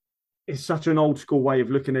 It's such an old school way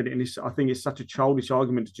of looking at it, and I think it's such a childish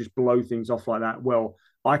argument to just blow things off like that. Well,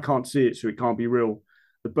 I can't see it, so it can't be real.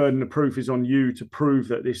 The burden of proof is on you to prove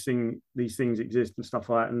that these things exist and stuff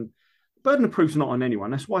like that. And burden of proof's not on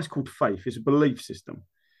anyone. That's why it's called faith. It's a belief system.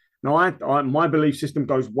 Now, my belief system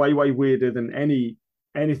goes way, way weirder than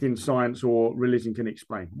anything science or religion can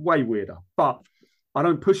explain. Way weirder. But I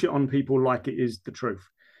don't push it on people like it is the truth.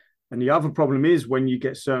 And the other problem is when you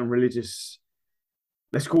get certain religious,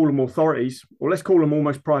 let's call them authorities, or let's call them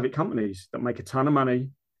almost private companies that make a ton of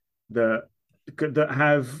money, that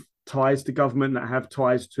have ties to government, that have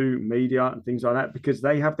ties to media and things like that, because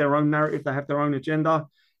they have their own narrative, they have their own agenda.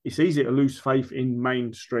 It's easy to lose faith in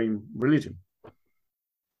mainstream religion.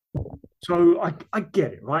 So I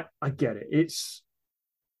get it, right? I get it. It's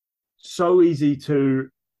so easy to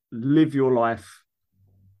live your life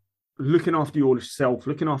looking after yourself,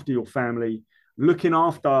 looking after your family, looking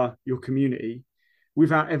after your community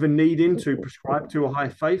without ever needing to prescribe to a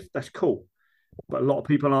higher faith. That's cool. But a lot of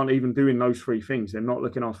people aren't even doing those 3 things. They're not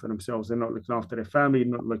looking after themselves. They're not looking after their family,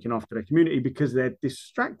 not looking after their community, because they're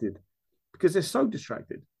distracted, because they're so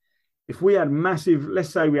distracted. If we had let's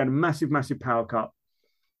say we had a massive power cut,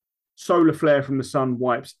 solar flare from the sun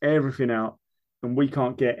wipes everything out, and we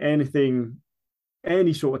can't get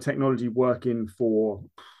any sort of technology working for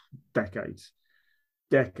decades.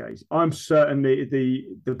 I'm certain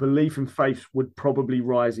the belief in faith would probably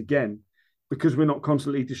rise again, because we're not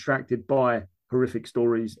constantly distracted by horrific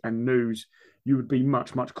stories and news. You would be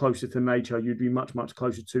much, much closer to nature. You'd be much, much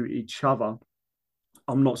closer to each other.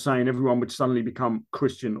 I'm not saying everyone would suddenly become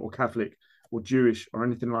Christian or Catholic or Jewish or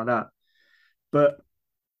anything like that. But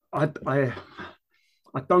I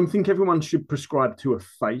don't think everyone should prescribe to a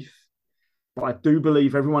faith. But I do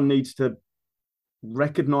believe everyone needs to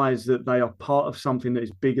recognize that they are part of something that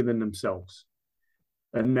is bigger than themselves.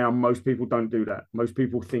 And now most people don't do that. Most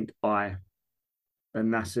people think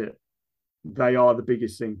and that's it. They are the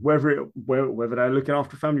biggest thing. Whether they're looking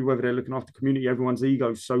after family, whether they're looking after community, everyone's ego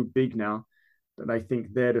is so big now that they think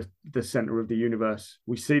they're the center of the universe.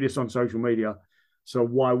 We see this on social media. So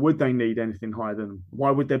why would they need anything higher than them? Why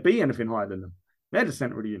would there be anything higher than them? They're the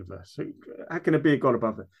center of the universe. So how can there be a God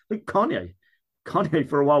above it? Look, Kanye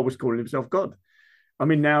for a while was calling himself God. I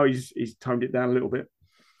mean, now he's toned it down a little bit.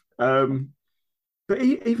 But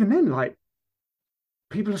even then, like,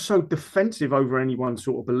 people are so defensive over any one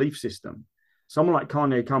sort of belief system. Someone like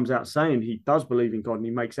Kanye comes out saying he does believe in God, and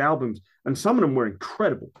he makes albums, and some of them were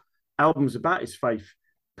incredible albums about his faith.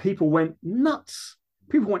 People went nuts.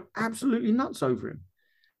 People went absolutely nuts over him.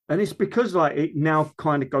 And it's because like it now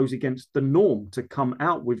kind of goes against the norm to come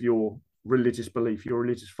out with your religious belief, your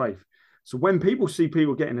religious faith. So when people see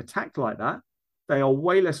people getting attacked like that, they are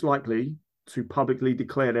way less likely to publicly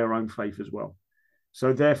declare their own faith as well.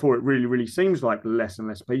 So therefore, it really, really seems like less and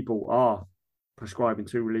less people are prescribing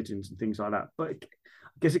to religions and things like that. But I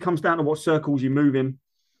guess it comes down to what circles you move in,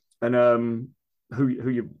 and who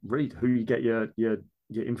you read, who you get your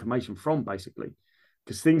information from, basically.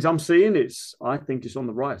 Because things I'm seeing, I think it's on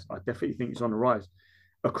the rise. I definitely think it's on the rise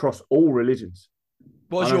across all religions.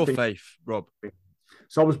 What's your faith, Rob?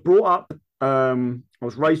 So I was brought up. I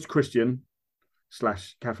was raised Christian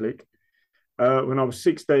slash Catholic. When I was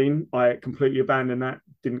 16, I completely abandoned that.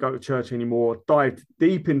 Didn't go to church anymore. Dived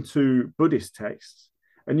deep into Buddhist texts,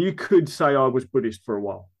 and you could say I was Buddhist for a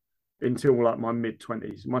while until like my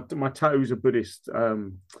mid-20s. My tattoos are Buddhist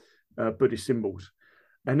symbols.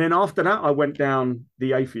 And then after that, I went down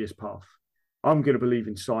the atheist path. I'm going to believe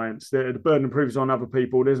in science. The burden of proof is on other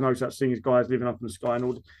people. There's no such thing as guys living up in the sky and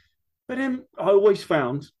all. But then I always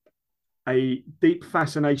found a deep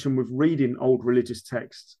fascination with reading old religious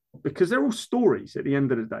texts because they're all stories at the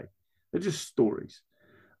end of the day. They're just stories.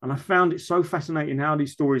 And I found it so fascinating how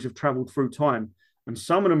these stories have traveled through time. And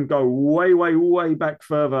some of them go way, way, way back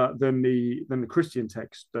further than the Christian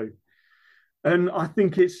texts do. And I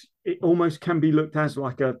think it almost can be looked as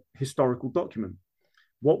like a historical document.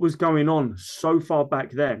 What was going on so far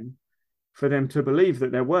back then for them to believe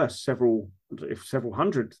that there were several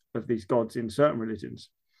hundred of these gods in certain religions,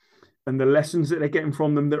 and the lessons that they're getting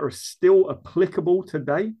from them that are still applicable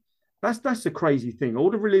today. That's the crazy thing.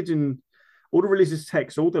 All the religious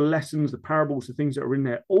texts, all the lessons, the parables, the things that are in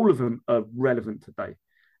there, all of them are relevant today.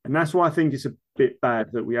 And that's why I think it's a bit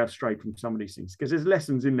bad that we have strayed from some of these things, because there's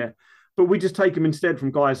lessons in there, but we just take them instead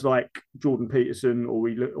from guys like Jordan Peterson,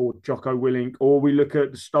 or Jocko Willink, or we look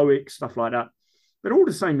at the Stoics, stuff like that. They're all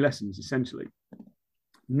the same lessons, essentially.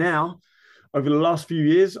 Now, over the last few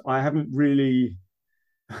years, I haven't really,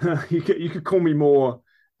 you could call me more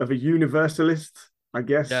of a universalist, I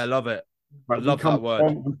guess. Yeah, I love it. Like I love that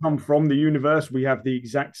word. We come from the universe. We have the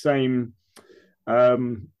exact same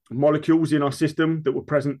molecules in our system that were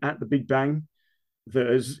present at the Big Bang, that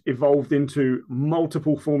has evolved into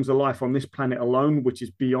multiple forms of life on this planet alone, which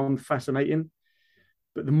is beyond fascinating.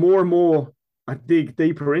 But the more and more I dig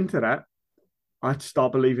deeper into that, I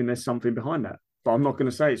start believing there's something behind that. But I'm not going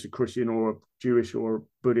to say it's a Christian or a Jewish or a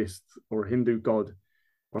Buddhist or a Hindu god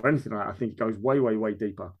or anything like that. I think it goes way, way, way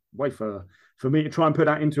deeper, way further. For me to try and put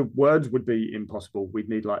that into words would be impossible. We'd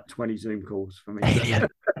need like 20 Zoom calls for me. Alien.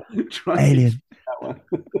 Alien.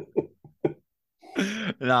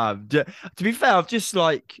 Nah, to be fair, I've just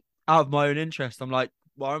like out of my own interest. I'm like,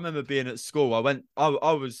 well, I remember being at school.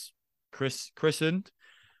 I was christened,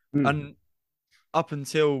 and up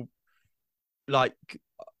until like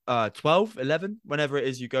 12, 11, whenever it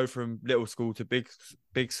is you go from little school to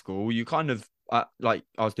big school, you kind of like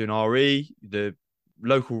I was doing RE, the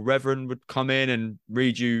local reverend would come in and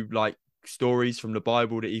read you like stories from the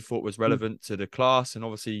Bible that he thought was relevant to the class, and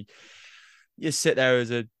obviously you sit there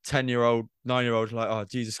as a 10-year-old, 9-year-old, like, oh,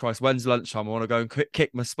 Jesus Christ, when's lunchtime? I want to go and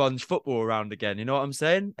kick my sponge football around again. You know what I'm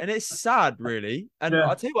saying? And it's sad, really. And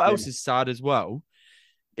I'll tell you what else is sad as well,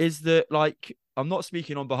 is that, like, I'm not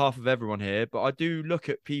speaking on behalf of everyone here, but I do look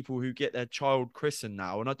at people who get their child christened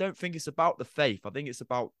now, and I don't think it's about the faith. I think it's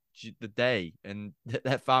about the day, and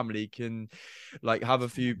their family can, like, have a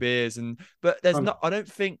few beers. But there's not, I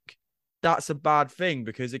don't think that's a bad thing,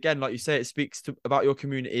 because again, like you say, it speaks about your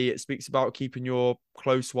community. It speaks about keeping your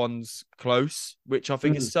close ones close, which I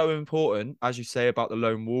think is so important. As you say about the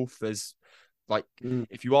lone wolf, there's like,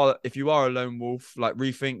 if you are a lone wolf, like,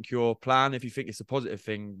 rethink your plan. If you think it's a positive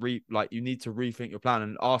thing, you need to rethink your plan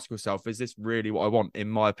and ask yourself, is this really what I want, in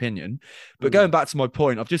my opinion? But going back to my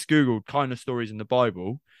point, I've just Googled kind of stories in the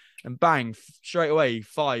Bible, and bang, straight away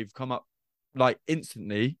 5 come up, like,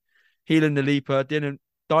 instantly. Healing the leper,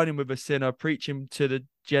 dining with a sinner, preaching to the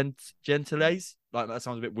gentiles. Like, that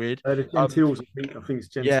sounds a bit weird. The gentiles, I think it's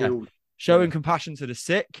gentiles. Yeah. Showing compassion to the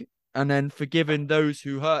sick, and then forgiving those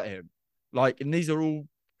who hurt him. Like, and these are all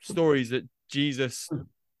stories that Jesus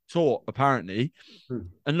taught, apparently.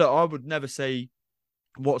 And look, I would never say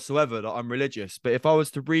whatsoever that I'm religious, but if I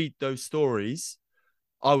was to read those stories,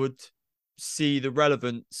 I would see the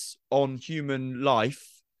relevance on human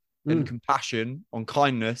life and compassion, on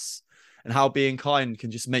kindness, and how being kind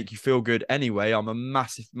can just make you feel good anyway. I'm a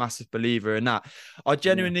massive, massive believer in that. I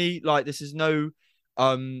genuinely, like, this is no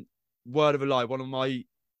word of a lie.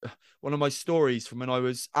 One of my stories from when I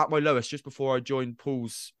was at my lowest, just before I joined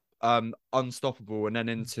Paul's Unstoppable and then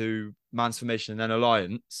into Mansformation and then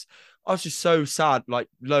Alliance, I was just so sad, like,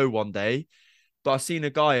 low one day. But I seen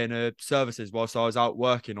a guy in a services whilst I was out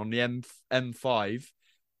working on the M5,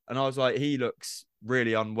 and I was like, he looks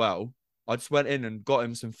really unwell. I just went in and got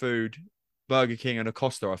him some food, Burger King and a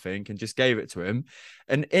Costa, I think, and just gave it to him.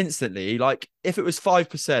 And instantly, like, if it was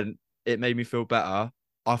 5%, it made me feel better.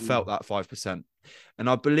 I felt that 5%. And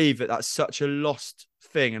I believe that that's such a lost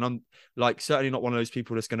thing. And I'm, like, certainly not one of those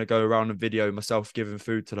people that's going to go around and video myself giving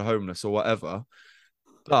food to the homeless or whatever.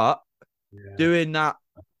 But doing that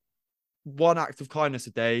one act of kindness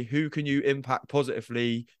a day, who can you impact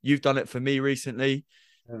positively? You've done it for me recently.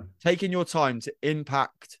 Yeah. Taking your time to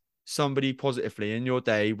impact somebody positively in your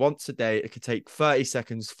day once a day. It could take 30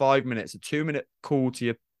 seconds, 5 minutes, a 2-minute call to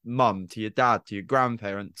your mum, to your dad, to your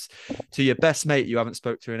grandparents, to your best mate you haven't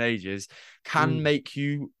spoke to in ages, can make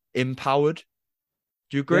you empowered.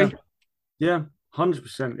 Do you agree? Yeah,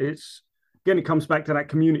 100%. It's again, it comes back to that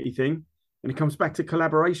community thing, and it comes back to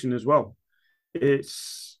collaboration as well.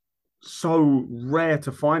 It's so rare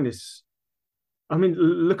to find this. I mean,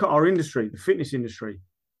 look at our industry, the fitness industry.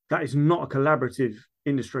 That is not a collaborative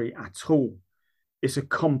industry at all. It's a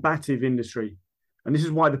combative industry. And this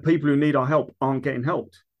is why the people who need our help aren't getting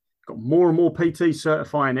helped. Got more and more PTs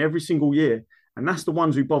certifying every single year. And that's the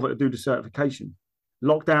ones who bother to do the certification.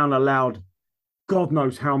 Lockdown allowed God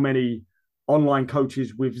knows how many online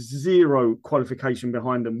coaches with zero qualification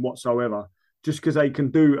behind them whatsoever. Just because they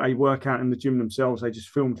can do a workout in the gym themselves, they just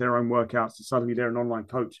filmed their own workouts and suddenly they're an online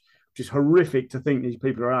coach, which is horrific to think these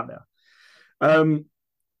people are out there.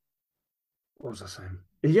 What was I saying?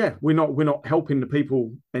 Yeah, we're not helping the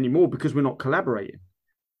people anymore because we're not collaborating.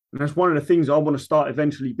 And that's one of the things I want to start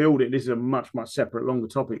eventually building. This is a much separate, longer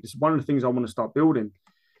topic. This is one of the things I want to start building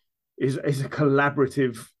is a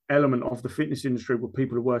collaborative element of the fitness industry where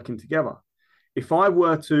people are working together. If I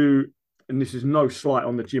were to, and this is no slight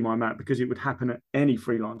on the gym I'm at because it would happen at any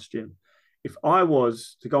freelance gym. If I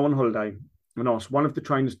was to go on holiday and ask one of the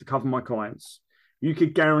trainers to cover my clients, you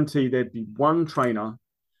could guarantee there'd be one trainer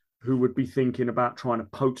who would be thinking about trying to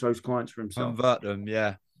poach those clients for himself. Convert them,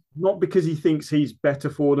 yeah. Not because he thinks he's better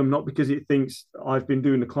for them, not because he thinks I've been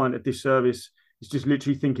doing the client a disservice. It's just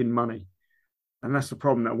literally thinking money. And that's the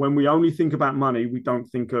problem. That when we only think about money, we don't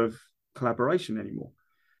think of collaboration anymore.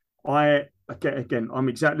 I'm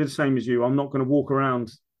exactly the same as you. I'm not going to walk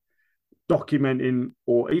around documenting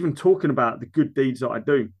or even talking about the good deeds that I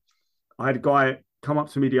do. I had a guy come up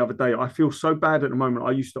to me the other day. I feel so bad at the moment.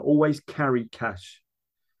 I used to always carry cash,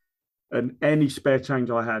 and any spare change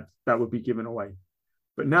I had, that would be given away.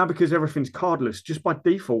 But now, because everything's cardless, just by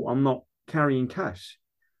default, I'm not carrying cash.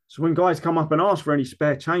 So when guys come up and ask for any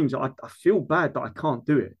spare change, I feel bad that I can't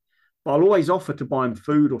do it. But I'll always offer to buy them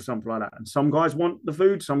food or something like that. And some guys want the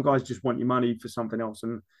food, some guys just want your money for something else.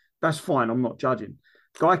 And that's fine. I'm not judging.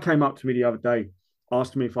 Guy came up to me the other day,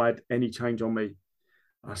 asked me if I had any change on me.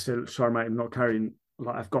 I said, sorry, mate, I'm not carrying,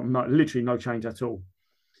 like, I've got literally no change at all.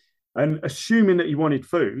 And assuming that he wanted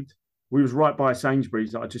food, we was right by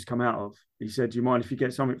Sainsbury's that I'd just come out of. He said, do you mind if you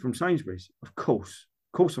get something from Sainsbury's? Of course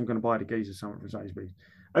I'm going to buy the geezer something from Sainsbury's.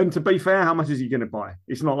 And to be fair, how much is he going to buy?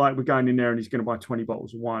 It's not like we're going in there and he's going to buy 20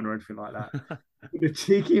 bottles of wine or anything like that. The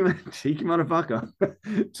cheeky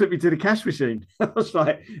motherfucker took me to the cash machine. I was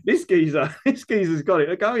like, this geezer's got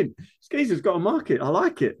it going. This geezer's got a market. I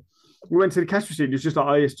like it. We went to the cash machine. It's just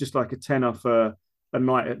like, it's just like a tenner for a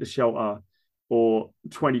night at the shelter, or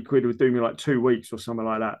 20 quid would do me like 2 weeks or something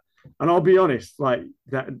like that. And I'll be honest, like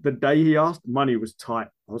that the day he asked, money was tight.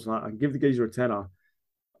 I was like, I can give the geezer a tenner.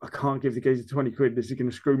 I can't give the geezer 20 quid. This is going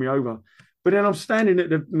to screw me over. But then I'm standing at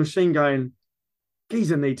the machine going,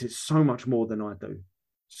 geezer needs it so much more than I do.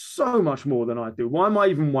 So much more than I do. Why am I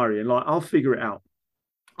even worrying? Like, I'll figure it out.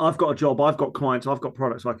 I've got a job. I've got clients. I've got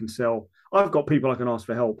products I can sell. I've got people I can ask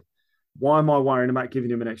for help. Why am I worrying about giving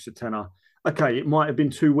him an extra tenner? Okay, it might have been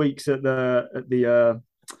 2 weeks at the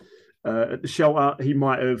shelter. He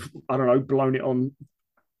might have, I don't know, blown it on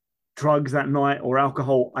drugs that night or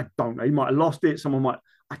alcohol. I don't know. He might have lost it.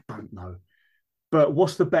 I don't know. But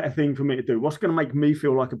what's the better thing for me to do? What's going to make me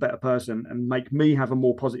feel like a better person and make me have a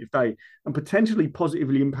more positive day and potentially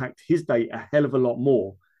positively impact his day a hell of a lot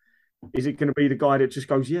more? Is it going to be the guy that just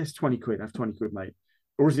goes, yes, 20 quid, have 20 quid, mate?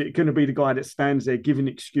 Or is it going to be the guy that stands there giving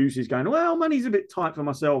excuses going, well, money's a bit tight for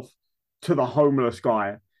myself, to the homeless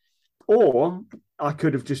guy? Or I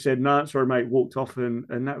could have just said, no, sorry, mate, walked off and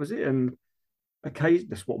that was it. And okay,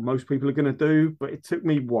 that's what most people are going to do. But it took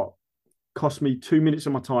me cost me 2 minutes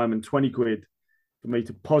of my time and 20 quid for me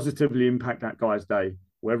to positively impact that guy's day,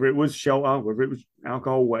 whether it was shelter, whether it was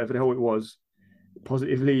alcohol, whatever the hell it was. It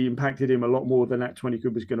positively impacted him a lot more than that 20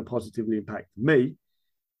 quid was going to positively impact me.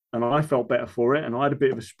 And I felt better for it. And I had a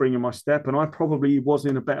bit of a spring in my step. And I probably was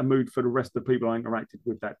in a better mood for the rest of the people I interacted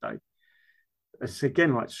with that day. It's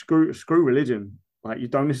again, like, screw religion. Like, you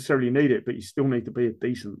don't necessarily need it, but you still need to be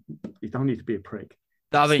you don't need to be a prick.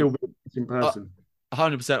 Still be a decent person.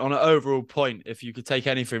 100%. On an overall point, if you could take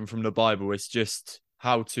anything from the Bible, it's just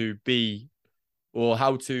how to be, or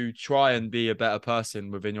how to try and be a better person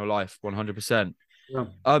within your life. 100%.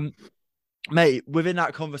 Yeah. Mate, within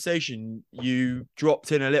that conversation, you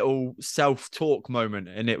dropped in a little self-talk moment,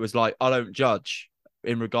 and it was like, I don't judge,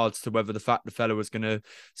 in regards to whether the fella was going to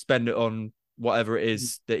spend it on whatever it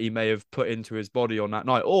is that he may have put into his body on that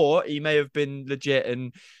night, or he may have been legit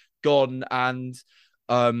and gone and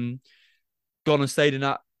stayed in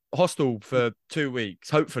that hostel for 2 weeks.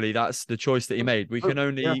 Hopefully that's the choice that he made. We can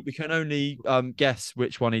only guess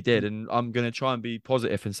which one he did, and I'm going to try and be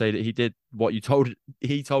positive and say that he did what he told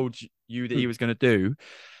you that he was going to do.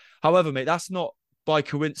 However, mate, that's not by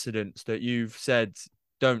coincidence that you've said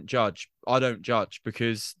don't judge. I don't judge,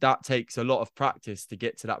 because that takes a lot of practice to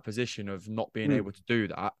get to that position of not being able to do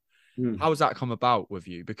that. How has that come about with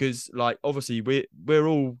you? Because, like, obviously we're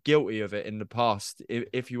all guilty of it in the past.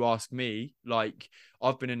 If you ask me, like,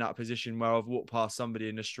 I've been in that position where I've walked past somebody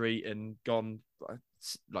in the street and gone,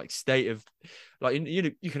 like, state of, like,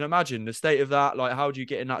 you can imagine the state of that. Like, how do you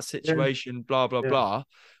get in that situation? Blah blah blah.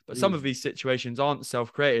 But some of these situations aren't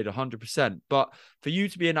self-created 100%. But for you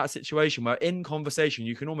to be in that situation where in conversation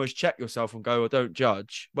you can almost check yourself and go, "Well, don't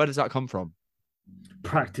judge," where does that come from?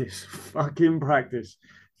 Practice, fucking practice.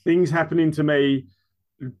 Things happening to me,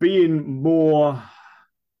 being more,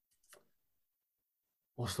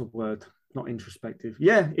 what's the word? Not introspective.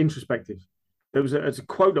 Yeah, introspective. There's a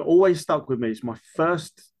quote that always stuck with me. It's my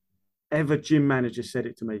first ever gym manager said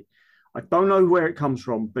it to me. I don't know where it comes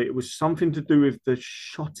from, but it was something to do with the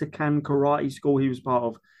Shotokan karate school he was part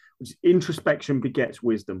of, which introspection begets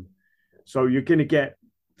wisdom. So you're going to get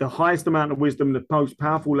the highest amount of wisdom, the most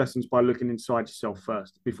powerful lessons by looking inside yourself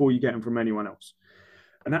first before you get them from anyone else.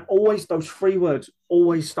 And that always, those 3 words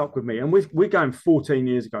always stuck with me. And we're going 14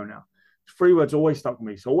 years ago now. 3 words always stuck with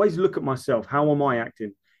me. So always look at myself. How am I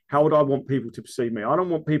acting? How would I want people to perceive me? I don't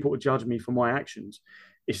want people to judge me for my actions,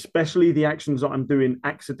 especially the actions that I'm doing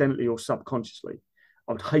accidentally or subconsciously.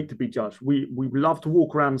 I would hate to be judged. We love to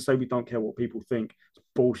walk around and say we don't care what people think. It's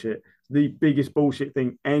bullshit. The biggest bullshit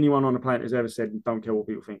thing anyone on the planet has ever said, we don't care what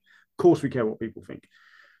people think. Of course we care what people think.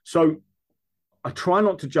 So I try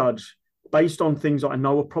not to judge based on things that I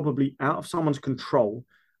know are probably out of someone's control,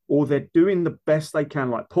 or they're doing the best they can.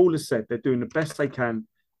 Like Paul has said, they're doing the best they can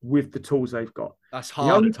with the tools they've got. That's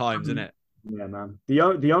hard at times, isn't it? Yeah, man.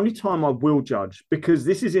 The only time I will judge, because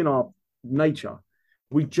this is in our nature,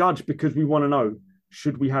 we judge because we want to know,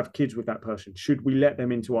 should we have kids with that person? Should we let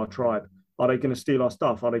them into our tribe? Are they going to steal our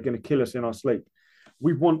stuff? Are they going to kill us in our sleep?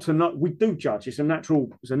 We want to know. We do judge. It's a natural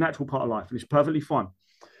part of life, and it's perfectly fine.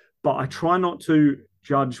 But I try not to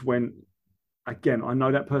judge when, again, I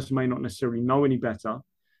know that person may not necessarily know any better,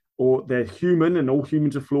 or they're human and all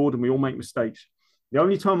humans are flawed and we all make mistakes. The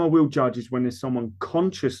only time I will judge is when there's someone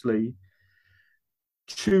consciously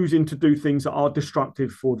choosing to do things that are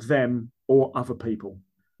destructive for them or other people.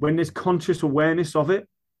 When there's conscious awareness of it,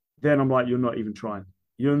 then I'm like, you're not even trying.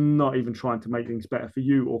 You're not even trying to make things better for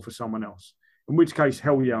you or for someone else. In which case,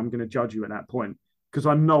 hell yeah, I'm going to judge you at that point, because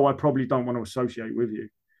I know I probably don't want to associate with you.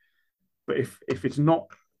 But if it's not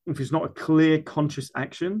a clear conscious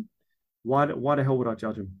action, why the hell would I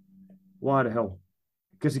judge him? Why the hell?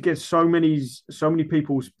 Because it gets so many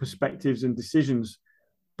people's perspectives and decisions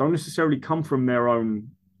don't necessarily come from their own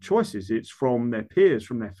choices. It's from their peers,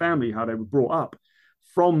 from their family, how they were brought up,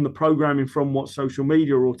 from the programming, from what social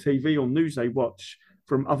media or TV or news they watch,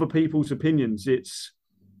 from other people's opinions. It's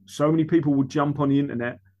so many people will jump on the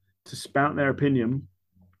internet to spout their opinion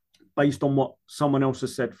based on what someone else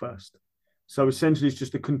has said first. So essentially, it's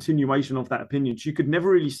just a continuation of that opinion. So you could never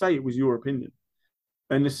really say it was your opinion.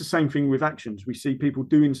 And it's the same thing with actions. We see people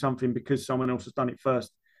doing something because someone else has done it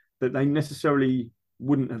first that they necessarily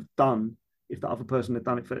wouldn't have done if the other person had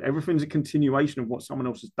done it first. Everything's a continuation of what someone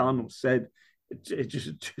else has done or said. It's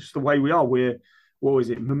just the way we are.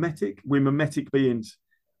 Mimetic? We're mimetic beings.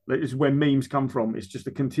 That is where memes come from. It's just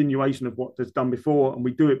a continuation of what was done before. And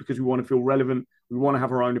we do it because we want to feel relevant. We want to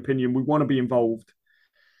have our own opinion. We want to be involved.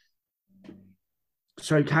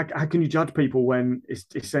 So how can you judge people when it's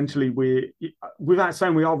essentially without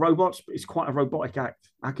saying we are robots, but it's quite a robotic act?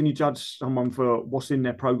 How can you judge someone for what's in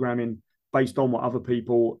their programming based on what other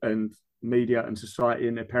people and media and society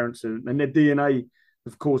and their parents and their DNA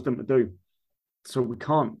have caused them to do? So we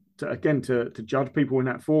can't. To judge people in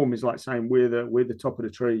that form is like saying we're the top of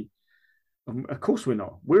the tree. Of course we're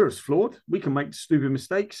not. We're as flawed. We can make stupid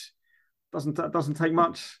mistakes. Doesn't take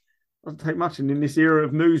much. Doesn't take much. And in this era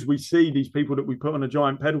of news, we see these people that we put on a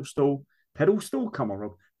giant pedestal. Pedestal? Come on,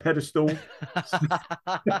 Rob. Pedestal.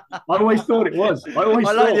 I always thought it was. I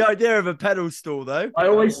like the idea of a pedestal, though. I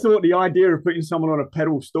always thought the idea of putting someone on a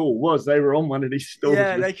pedestal was they were on one of these stools.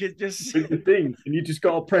 Yeah, they could just with the things, and you just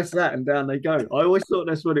got to press that, and down they go. I always thought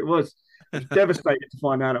that's what it was. I was devastated to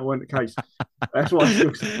find out it wasn't the case. That's why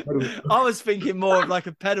I was thinking more of like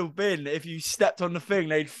a pedal bin. If you stepped on the thing,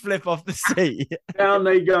 they'd flip off the seat. Down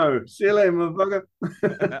they go. See you later, motherfucker.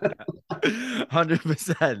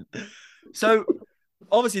 100%. So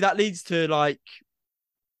obviously that leads to like,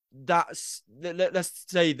 let's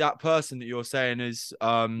say that person that you're saying is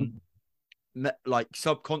like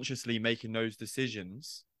subconsciously making those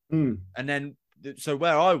decisions. And then so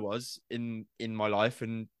where I was in my life,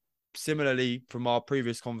 and similarly from our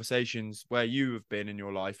previous conversations where you have been in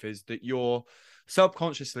your life, is that you're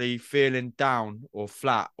subconsciously feeling down or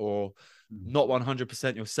flat or not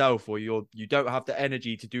 100% yourself, or you don't have the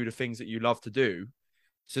energy to do the things that you love to do.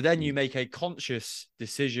 So then you make a conscious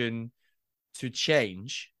decision to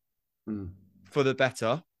change for the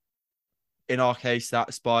better. In our case,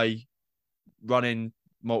 that's by running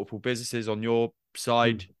multiple businesses on your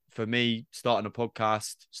side. For me, starting a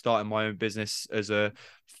podcast, starting my own business as a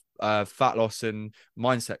fat loss and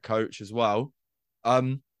mindset coach as well.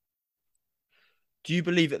 Do you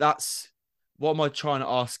believe that that's, what am I trying to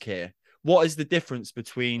ask here? What is the difference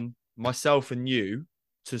between myself and you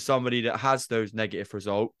to somebody that has those negative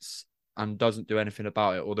results and doesn't do anything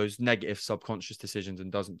about it, or those negative subconscious decisions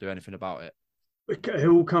and doesn't do anything about it? It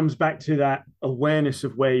all comes back to that awareness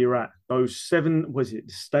of where you're at. Those 7, was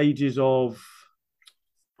it stages of,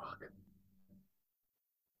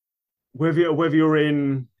 whether you're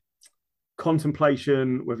in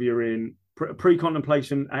contemplation, whether you're in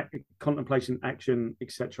pre-contemplation, contemplation, action,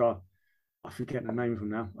 etc. I forget the name of them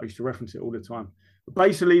now. I used to reference it all the time. But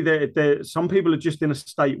basically, some people are just in a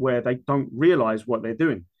state where they don't realize what they're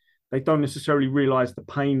doing. They don't necessarily realize the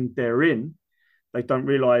pain they're in. They don't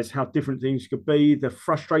realize how different things could be. The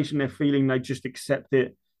frustration they're feeling, they just accept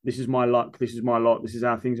it. This is my luck. This is my lot. This is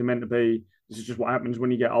how things are meant to be. This is just what happens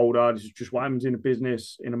when you get older. This is just what happens in a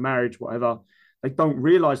business, in a marriage, whatever. They don't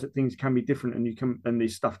realize that things can be different, and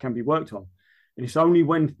this stuff can be worked on. And it's only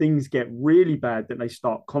when things get really bad that they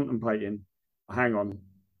start contemplating, hang on,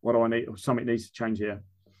 what do I need? Something needs to change here.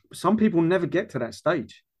 But some people never get to that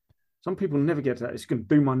stage. Some people never get to that. It's going to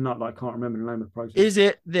do my nut. I can't remember the name of the process. Is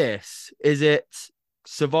it this? Is it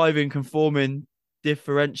surviving, conforming,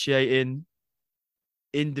 differentiating,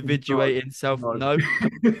 individuating, self? No.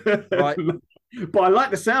 Right. But I like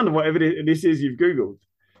the sound of whatever this is you've Googled.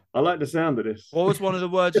 I like the sound of this. What was one of the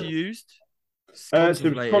words you used? There's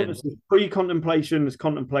pre-contemplation, there's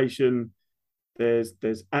contemplation,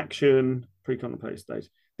 there's action, pre-contemplation stage.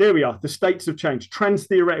 There we are. The states of change.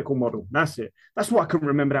 Trans-theoretical model. That's it. That's why I couldn't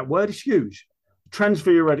remember that word. It's huge.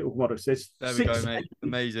 Trans-theoretical model says there we go, mate.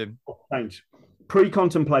 Amazing. Change.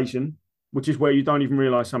 Pre-contemplation, which is where you don't even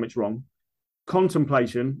realize something's wrong.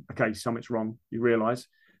 Contemplation, okay, something's wrong. You realize.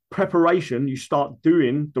 Preparation, you start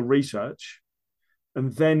doing the research,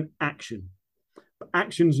 and then action. But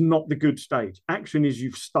action's not the good stage. Action is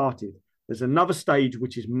you've started. There's another stage,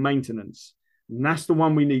 which is maintenance. And that's the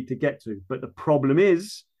one we need to get to. But the problem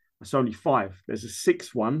is, it's only 5. There's a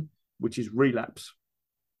 6th one, which is relapse.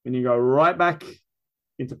 And you go right back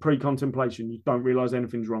into pre-contemplation. You don't realize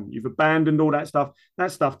anything's wrong. You've abandoned all that stuff.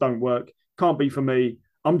 That stuff don't work. Can't be for me.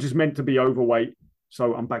 I'm just meant to be overweight.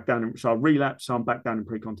 So I'm back down. So I relapse. So I'm back down in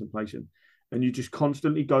pre-contemplation. And you just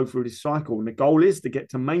constantly go through this cycle. And the goal is to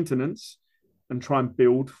get to maintenance and try and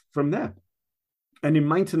build from there. And in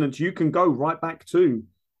maintenance, you can go right back to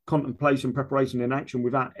contemplation, preparation, and action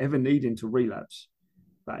without ever needing to relapse,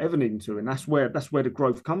 without ever needing to. And that's where the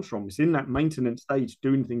growth comes from. It's in that maintenance stage,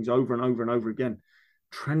 doing things over and over and over again.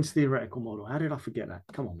 Trans-theoretical model. How did I forget that?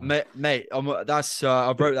 Come on, man. Mate. That's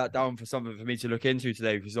I wrote that down for something for me to look into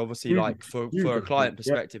today, because obviously, like for a client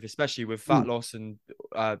perspective, especially with fat loss and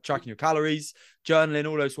tracking your calories, journaling,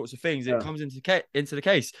 all those sorts of things, it comes into the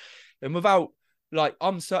case. And without, like,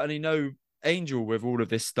 I'm certainly no angel with all of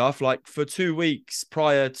this stuff. Like, for 2 weeks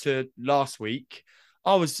prior to last week,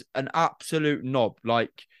 I was an absolute knob,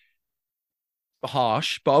 like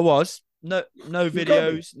harsh, but I was no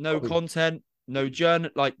videos, no content, no journal,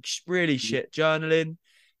 like really shit journaling.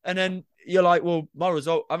 And then you're like, well, my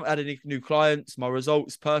result, I haven't had any new clients. My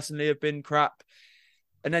results personally have been crap.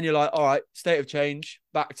 And then you're like, all right, state of change,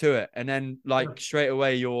 back to it. And then like straight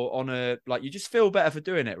away you're on a, like, you just feel better for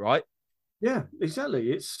doing it, right? Yeah,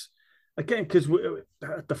 exactly. It's, again, because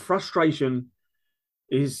the frustration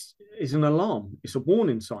is an alarm. It's a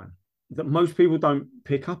warning sign that most people don't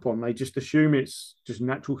pick up on. They just assume it's just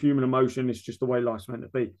natural human emotion. It's just the way life's meant to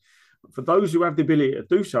be. For those who have the ability to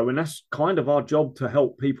do so, and that's kind of our job to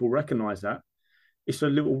help people recognize that, it's a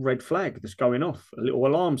little red flag that's going off, a little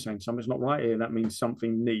alarm saying something's not right here. That means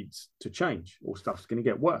something needs to change, or stuff's going to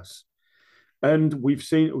get worse. And we've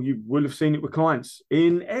seen, or you will have seen it with clients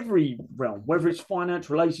in every realm, whether it's finance,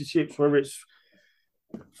 relationships, whether it's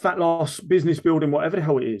fat loss, business building, whatever the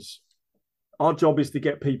hell it is. Our job is to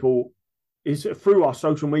get people, is through our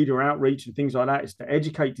social media outreach and things like that, is to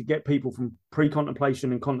educate, to get people from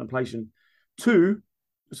pre-contemplation and contemplation to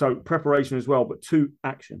So preparation as well, but 2,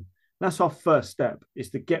 action. That's our first step,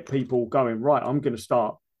 is to get people going, right, I'm going to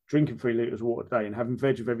start drinking 3 litres of water a day and having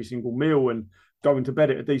veg with every single meal and going to bed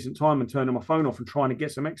at a decent time and turning my phone off and trying to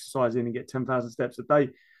get some exercise in and get 10,000 steps a day.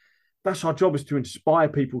 That's our job, is to inspire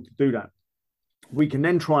people to do that. We can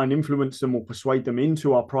then try and influence them or persuade them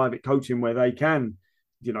into our private coaching where they can,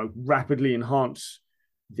 rapidly enhance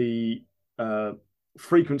the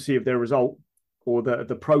frequency of their result or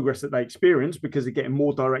the progress that they experience, because they're getting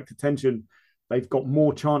more direct attention. They've got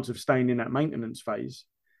more chance of staying in that maintenance phase.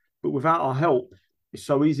 But without our help, it's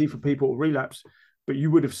so easy for people to relapse. But you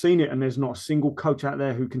would have seen it, and there's not a single coach out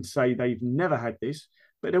there who can say they've never had this,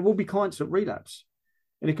 but there will be clients that relapse.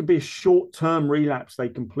 And it can be a short-term relapse. They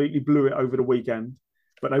completely blew it over the weekend,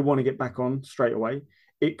 but they want to get back on straight away.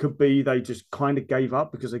 It could be they just kind of gave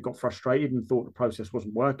up because they got frustrated and thought the process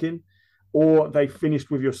wasn't working, or they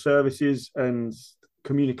finished with your services and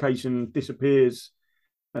communication disappears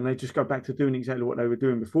and they just go back to doing exactly what they were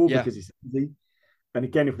doing before because it's easy. And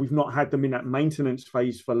again, if we've not had them in that maintenance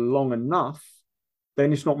phase for long enough,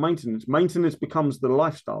 then it's not maintenance. Maintenance becomes the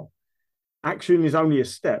lifestyle. Action is only a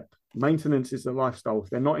step. Maintenance is the lifestyle. If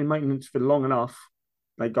they're not in maintenance for long enough,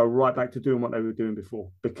 they go right back to doing what they were doing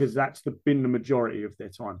before, because that's been the majority of their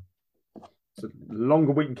time. So the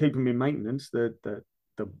longer we can keep them in maintenance, the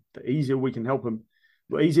easier we can help them.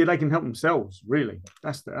 The easier they can help themselves, really.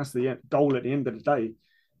 That's the goal at the end of the day,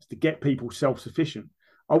 is to get people self-sufficient.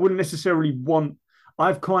 I wouldn't necessarily want... I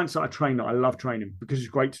have clients that I train that I love training because it's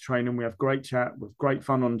great to train them. We have great chat, we have great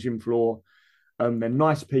fun on the gym floor. They're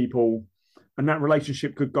nice people, and that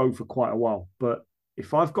relationship could go for quite a while. But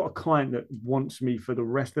if I've got a client that wants me for the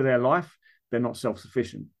rest of their life, they're not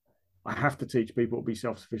self-sufficient. I have to teach people to be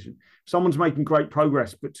self-sufficient. If someone's making great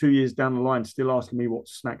progress, but 2 years down the line, still asking me what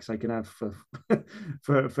snacks they can have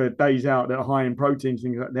for days out that are high in protein,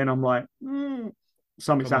 things like that, then I'm like,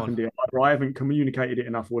 something's happened here. Either I haven't communicated it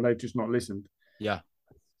enough, or they've just not listened. Yeah.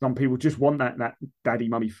 Some people just want that daddy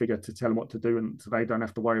mummy figure to tell them what to do, and so they don't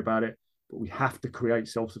have to worry about it. But we have to create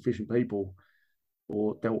self-sufficient people,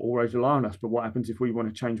 or they'll always rely on us. But what happens if we want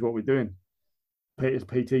to change what we're doing?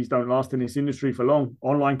 PTs don't last in this industry for long.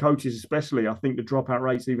 Online coaches especially, I think the dropout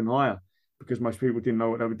rate's even higher because most people didn't know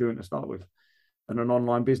what they were doing to start with. And an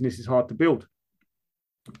online business is hard to build.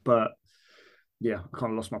 But yeah, I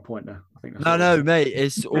kind of lost my point there. I think that's no, mate.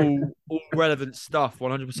 It's all relevant stuff,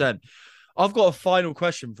 100%. I've got a final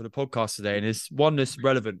question for the podcast today, and it's one that's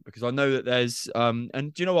relevant because I know that there's and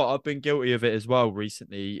do you know what? I've been guilty of it as well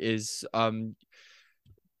recently, is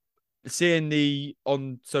seeing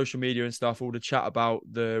on social media and stuff, all the chat about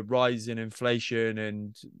the rise in inflation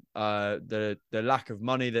and the lack of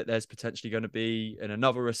money that there's potentially going to be, and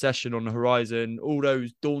another recession on the horizon, all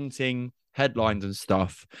those daunting headlines and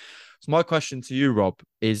stuff. So my question to you, Rob,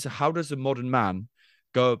 is how does a modern man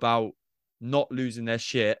go about not losing their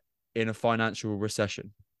shit in a financial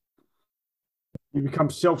recession? You become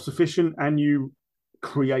self-sufficient and you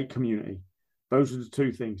create community. Those are the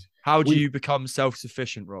 2 things. How do you become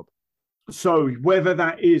self-sufficient, Rob? So whether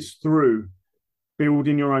that is through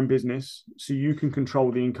building your own business so you can control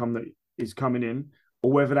the income that is coming in,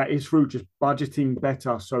 or whether that is through just budgeting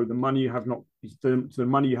better so the money you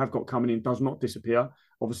have got coming in does not disappear.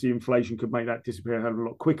 Obviously, inflation could make that disappear a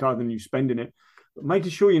lot quicker than you spending it. But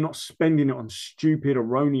making sure you're not spending it on stupid,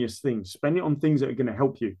 erroneous things. Spend it on things that are going to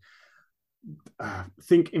help you.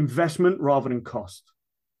 Think investment rather than cost.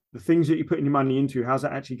 The things that you're putting your money into, how's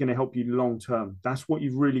that actually going to help you long term? That's what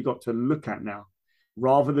you've really got to look at now,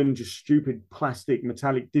 rather than just stupid plastic,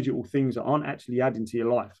 metallic, digital things that aren't actually adding to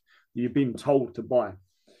your life that you've been told to buy.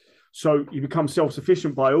 So you become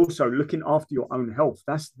self-sufficient by also looking after your own health.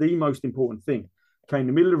 That's the most important thing. Okay, in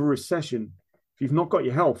the middle of a recession, if you've not got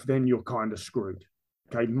your health, then you're kind of screwed.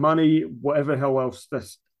 Okay, money, whatever the hell else,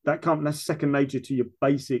 that's second nature to your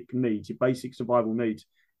basic needs, your basic survival needs,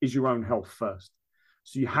 is your own health first.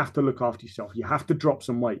 So you have to look after yourself. You have to drop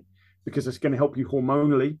some weight because it's going to help you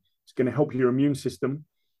hormonally. It's going to help your immune system.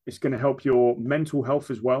 It's going to help your mental health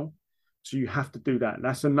as well. So you have to do that. And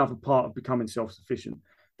that's another part of becoming self-sufficient.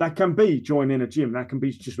 That can be joining a gym. That can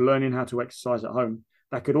be just learning how to exercise at home.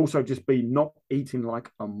 That could also just be not eating like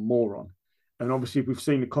a moron. And obviously, we've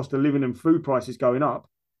seen the cost of living and food prices going up.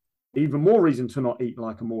 Even more reason to not eat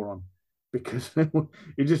like a moron, because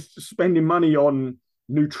you're just spending money on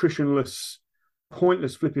nutritionless,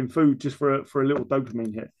 pointless flipping food just for a little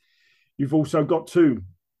dopamine hit. You've also got to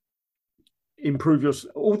improve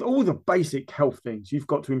all the basic health things. You've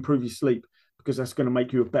got to improve your sleep, because that's going to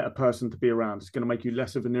make you a better person to be around. It's going to make you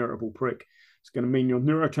less of an irritable prick. It's going to mean your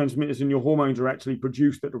neurotransmitters and your hormones are actually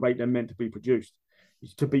produced at the rate they're meant to be produced.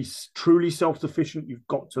 To be truly self-sufficient, you've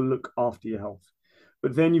got to look after your health.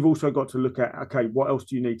 But then you've also got to look at, okay, what else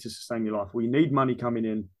do you need to sustain your life? Well, you need money coming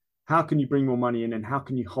in. How can you bring more money in, and how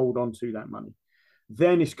can you hold on to that money?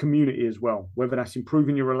 Then it's community as well, whether that's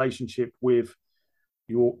improving your relationship with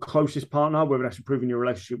your closest partner, whether that's improving your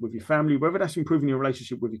relationship with your family, whether that's improving your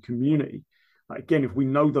relationship with your community. Like, again, if we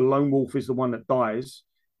know the lone wolf is the one that dies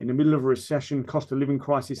in the middle of a recession, cost of living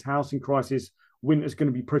crisis, housing crisis, winter's going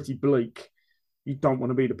to be pretty bleak. You don't want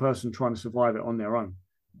to be the person trying to survive it on their own.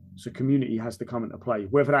 So community has to come into play,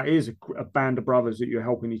 whether that is a band of brothers that you're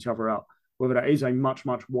helping each other out, whether that is a much,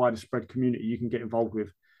 much wider spread community you can get involved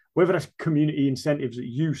with, whether that's community incentives that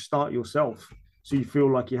you start yourself so you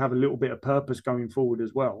feel like you have a little bit of purpose going forward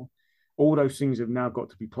as well. All those things have now got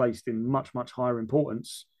to be placed in much, much higher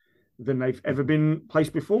importance than they've ever been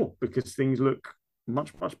placed before, because things look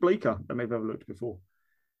much, much bleaker than they've ever looked before.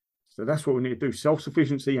 So that's what we need to do.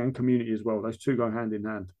 Self-sufficiency and community as well. Those two go hand in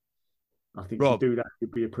hand. I think Rob, if you do that,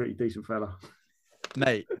 you'd be a pretty decent fella.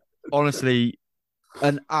 Mate, honestly,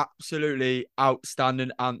 an absolutely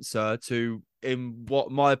outstanding answer to, in what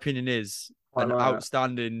my opinion is, an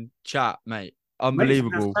outstanding chat, mate.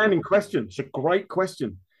 Unbelievable. Mate, it's an outstanding question. It's a great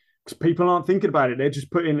question, because people aren't thinking about it. They're just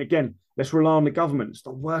putting, again, let's rely on the government. It's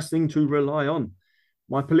the worst thing to rely on.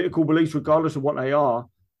 My political beliefs, regardless of what they are,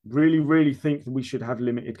 really, really think that we should have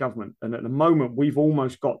limited government. And at the moment, we've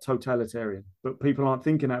almost got totalitarian, but people aren't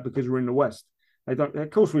thinking that because we're in the West. They don't. Of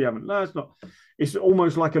course, we haven't. No, it's not. It's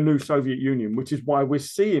almost like a new Soviet Union, which is why we're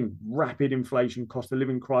seeing rapid inflation, cost of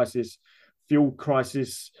living crisis, fuel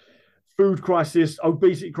crisis, food crisis,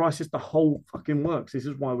 obesity crisis. The whole fucking works. This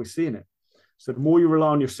is why we're seeing it. So the more you rely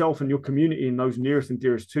on yourself and your community and those nearest and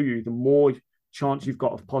dearest to you, the more chance you've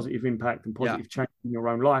got of positive impact and positive change in your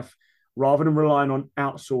own life, rather than relying on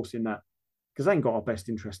outsourcing that, because they ain't got our best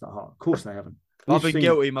interest at heart. Of course they haven't. I've been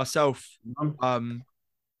guilty myself.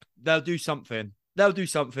 They'll do something. They'll do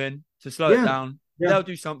something to slow it down. Yeah. They'll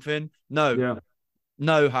do something. No.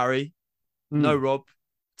 No, Harry. No, Rob.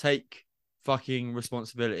 Take fucking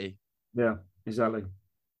responsibility. Yeah, exactly.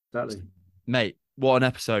 Mate, what an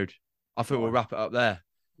episode. I think we'll wrap it up there.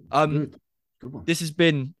 Good one. This has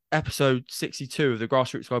been episode 62 of the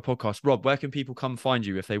Grassroots Guy podcast. Rob, where can people come find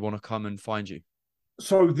you if they want to come and find you?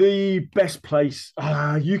 So the best place,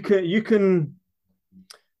 you can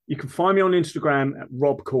find me on Instagram at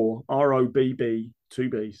RobbCore, ROBB, 2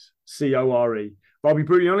 B's, CORE. But I'll be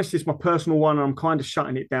brutally honest, it's my personal one, and I'm kind of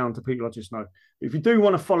shutting it down to people I just know. If you do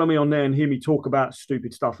want to follow me on there and hear me talk about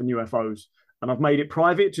stupid stuff and UFOs, and I've made it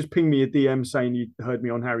private, just ping me a DM saying you heard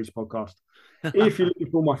me on Harry's podcast. If you're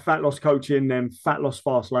looking for my fat loss coaching, then Fat Loss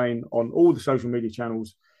Fast Lane on all the social media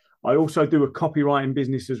channels. I also do a copywriting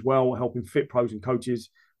business as well, helping fit pros and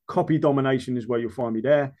coaches. Copy domination is where you'll find me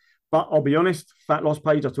there. But I'll be honest, fat loss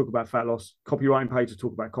page, I talk about fat loss. Copywriting page, I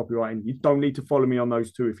talk about copywriting. You don't need to follow me on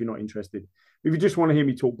those two if you're not interested. If you just want to hear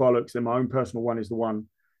me talk bollocks, then my own personal one is the one.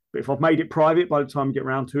 But if I've made it private by the time you get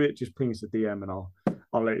around to it, just ping us a DM and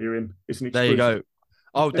I'll let you in. It's an exclusive. There you go.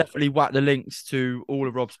 I'll definitely whack the links to all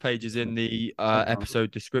of Rob's pages in the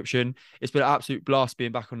episode description. It's been an absolute blast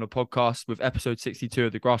being back on the podcast with episode 62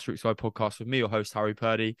 of the Grassroots Guy podcast with me, your host, Harry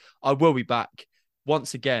Purdy. I will be back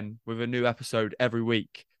once again with a new episode every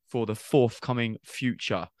week for the forthcoming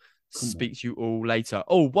future. Speak to you all later.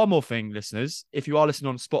 Oh, one more thing, listeners. If you are listening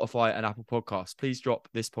on Spotify and Apple Podcasts, please drop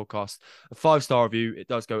this podcast a 5-star review. It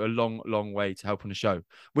does go a long, long way to help on the show.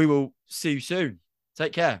 We will see you soon.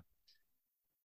 Take care.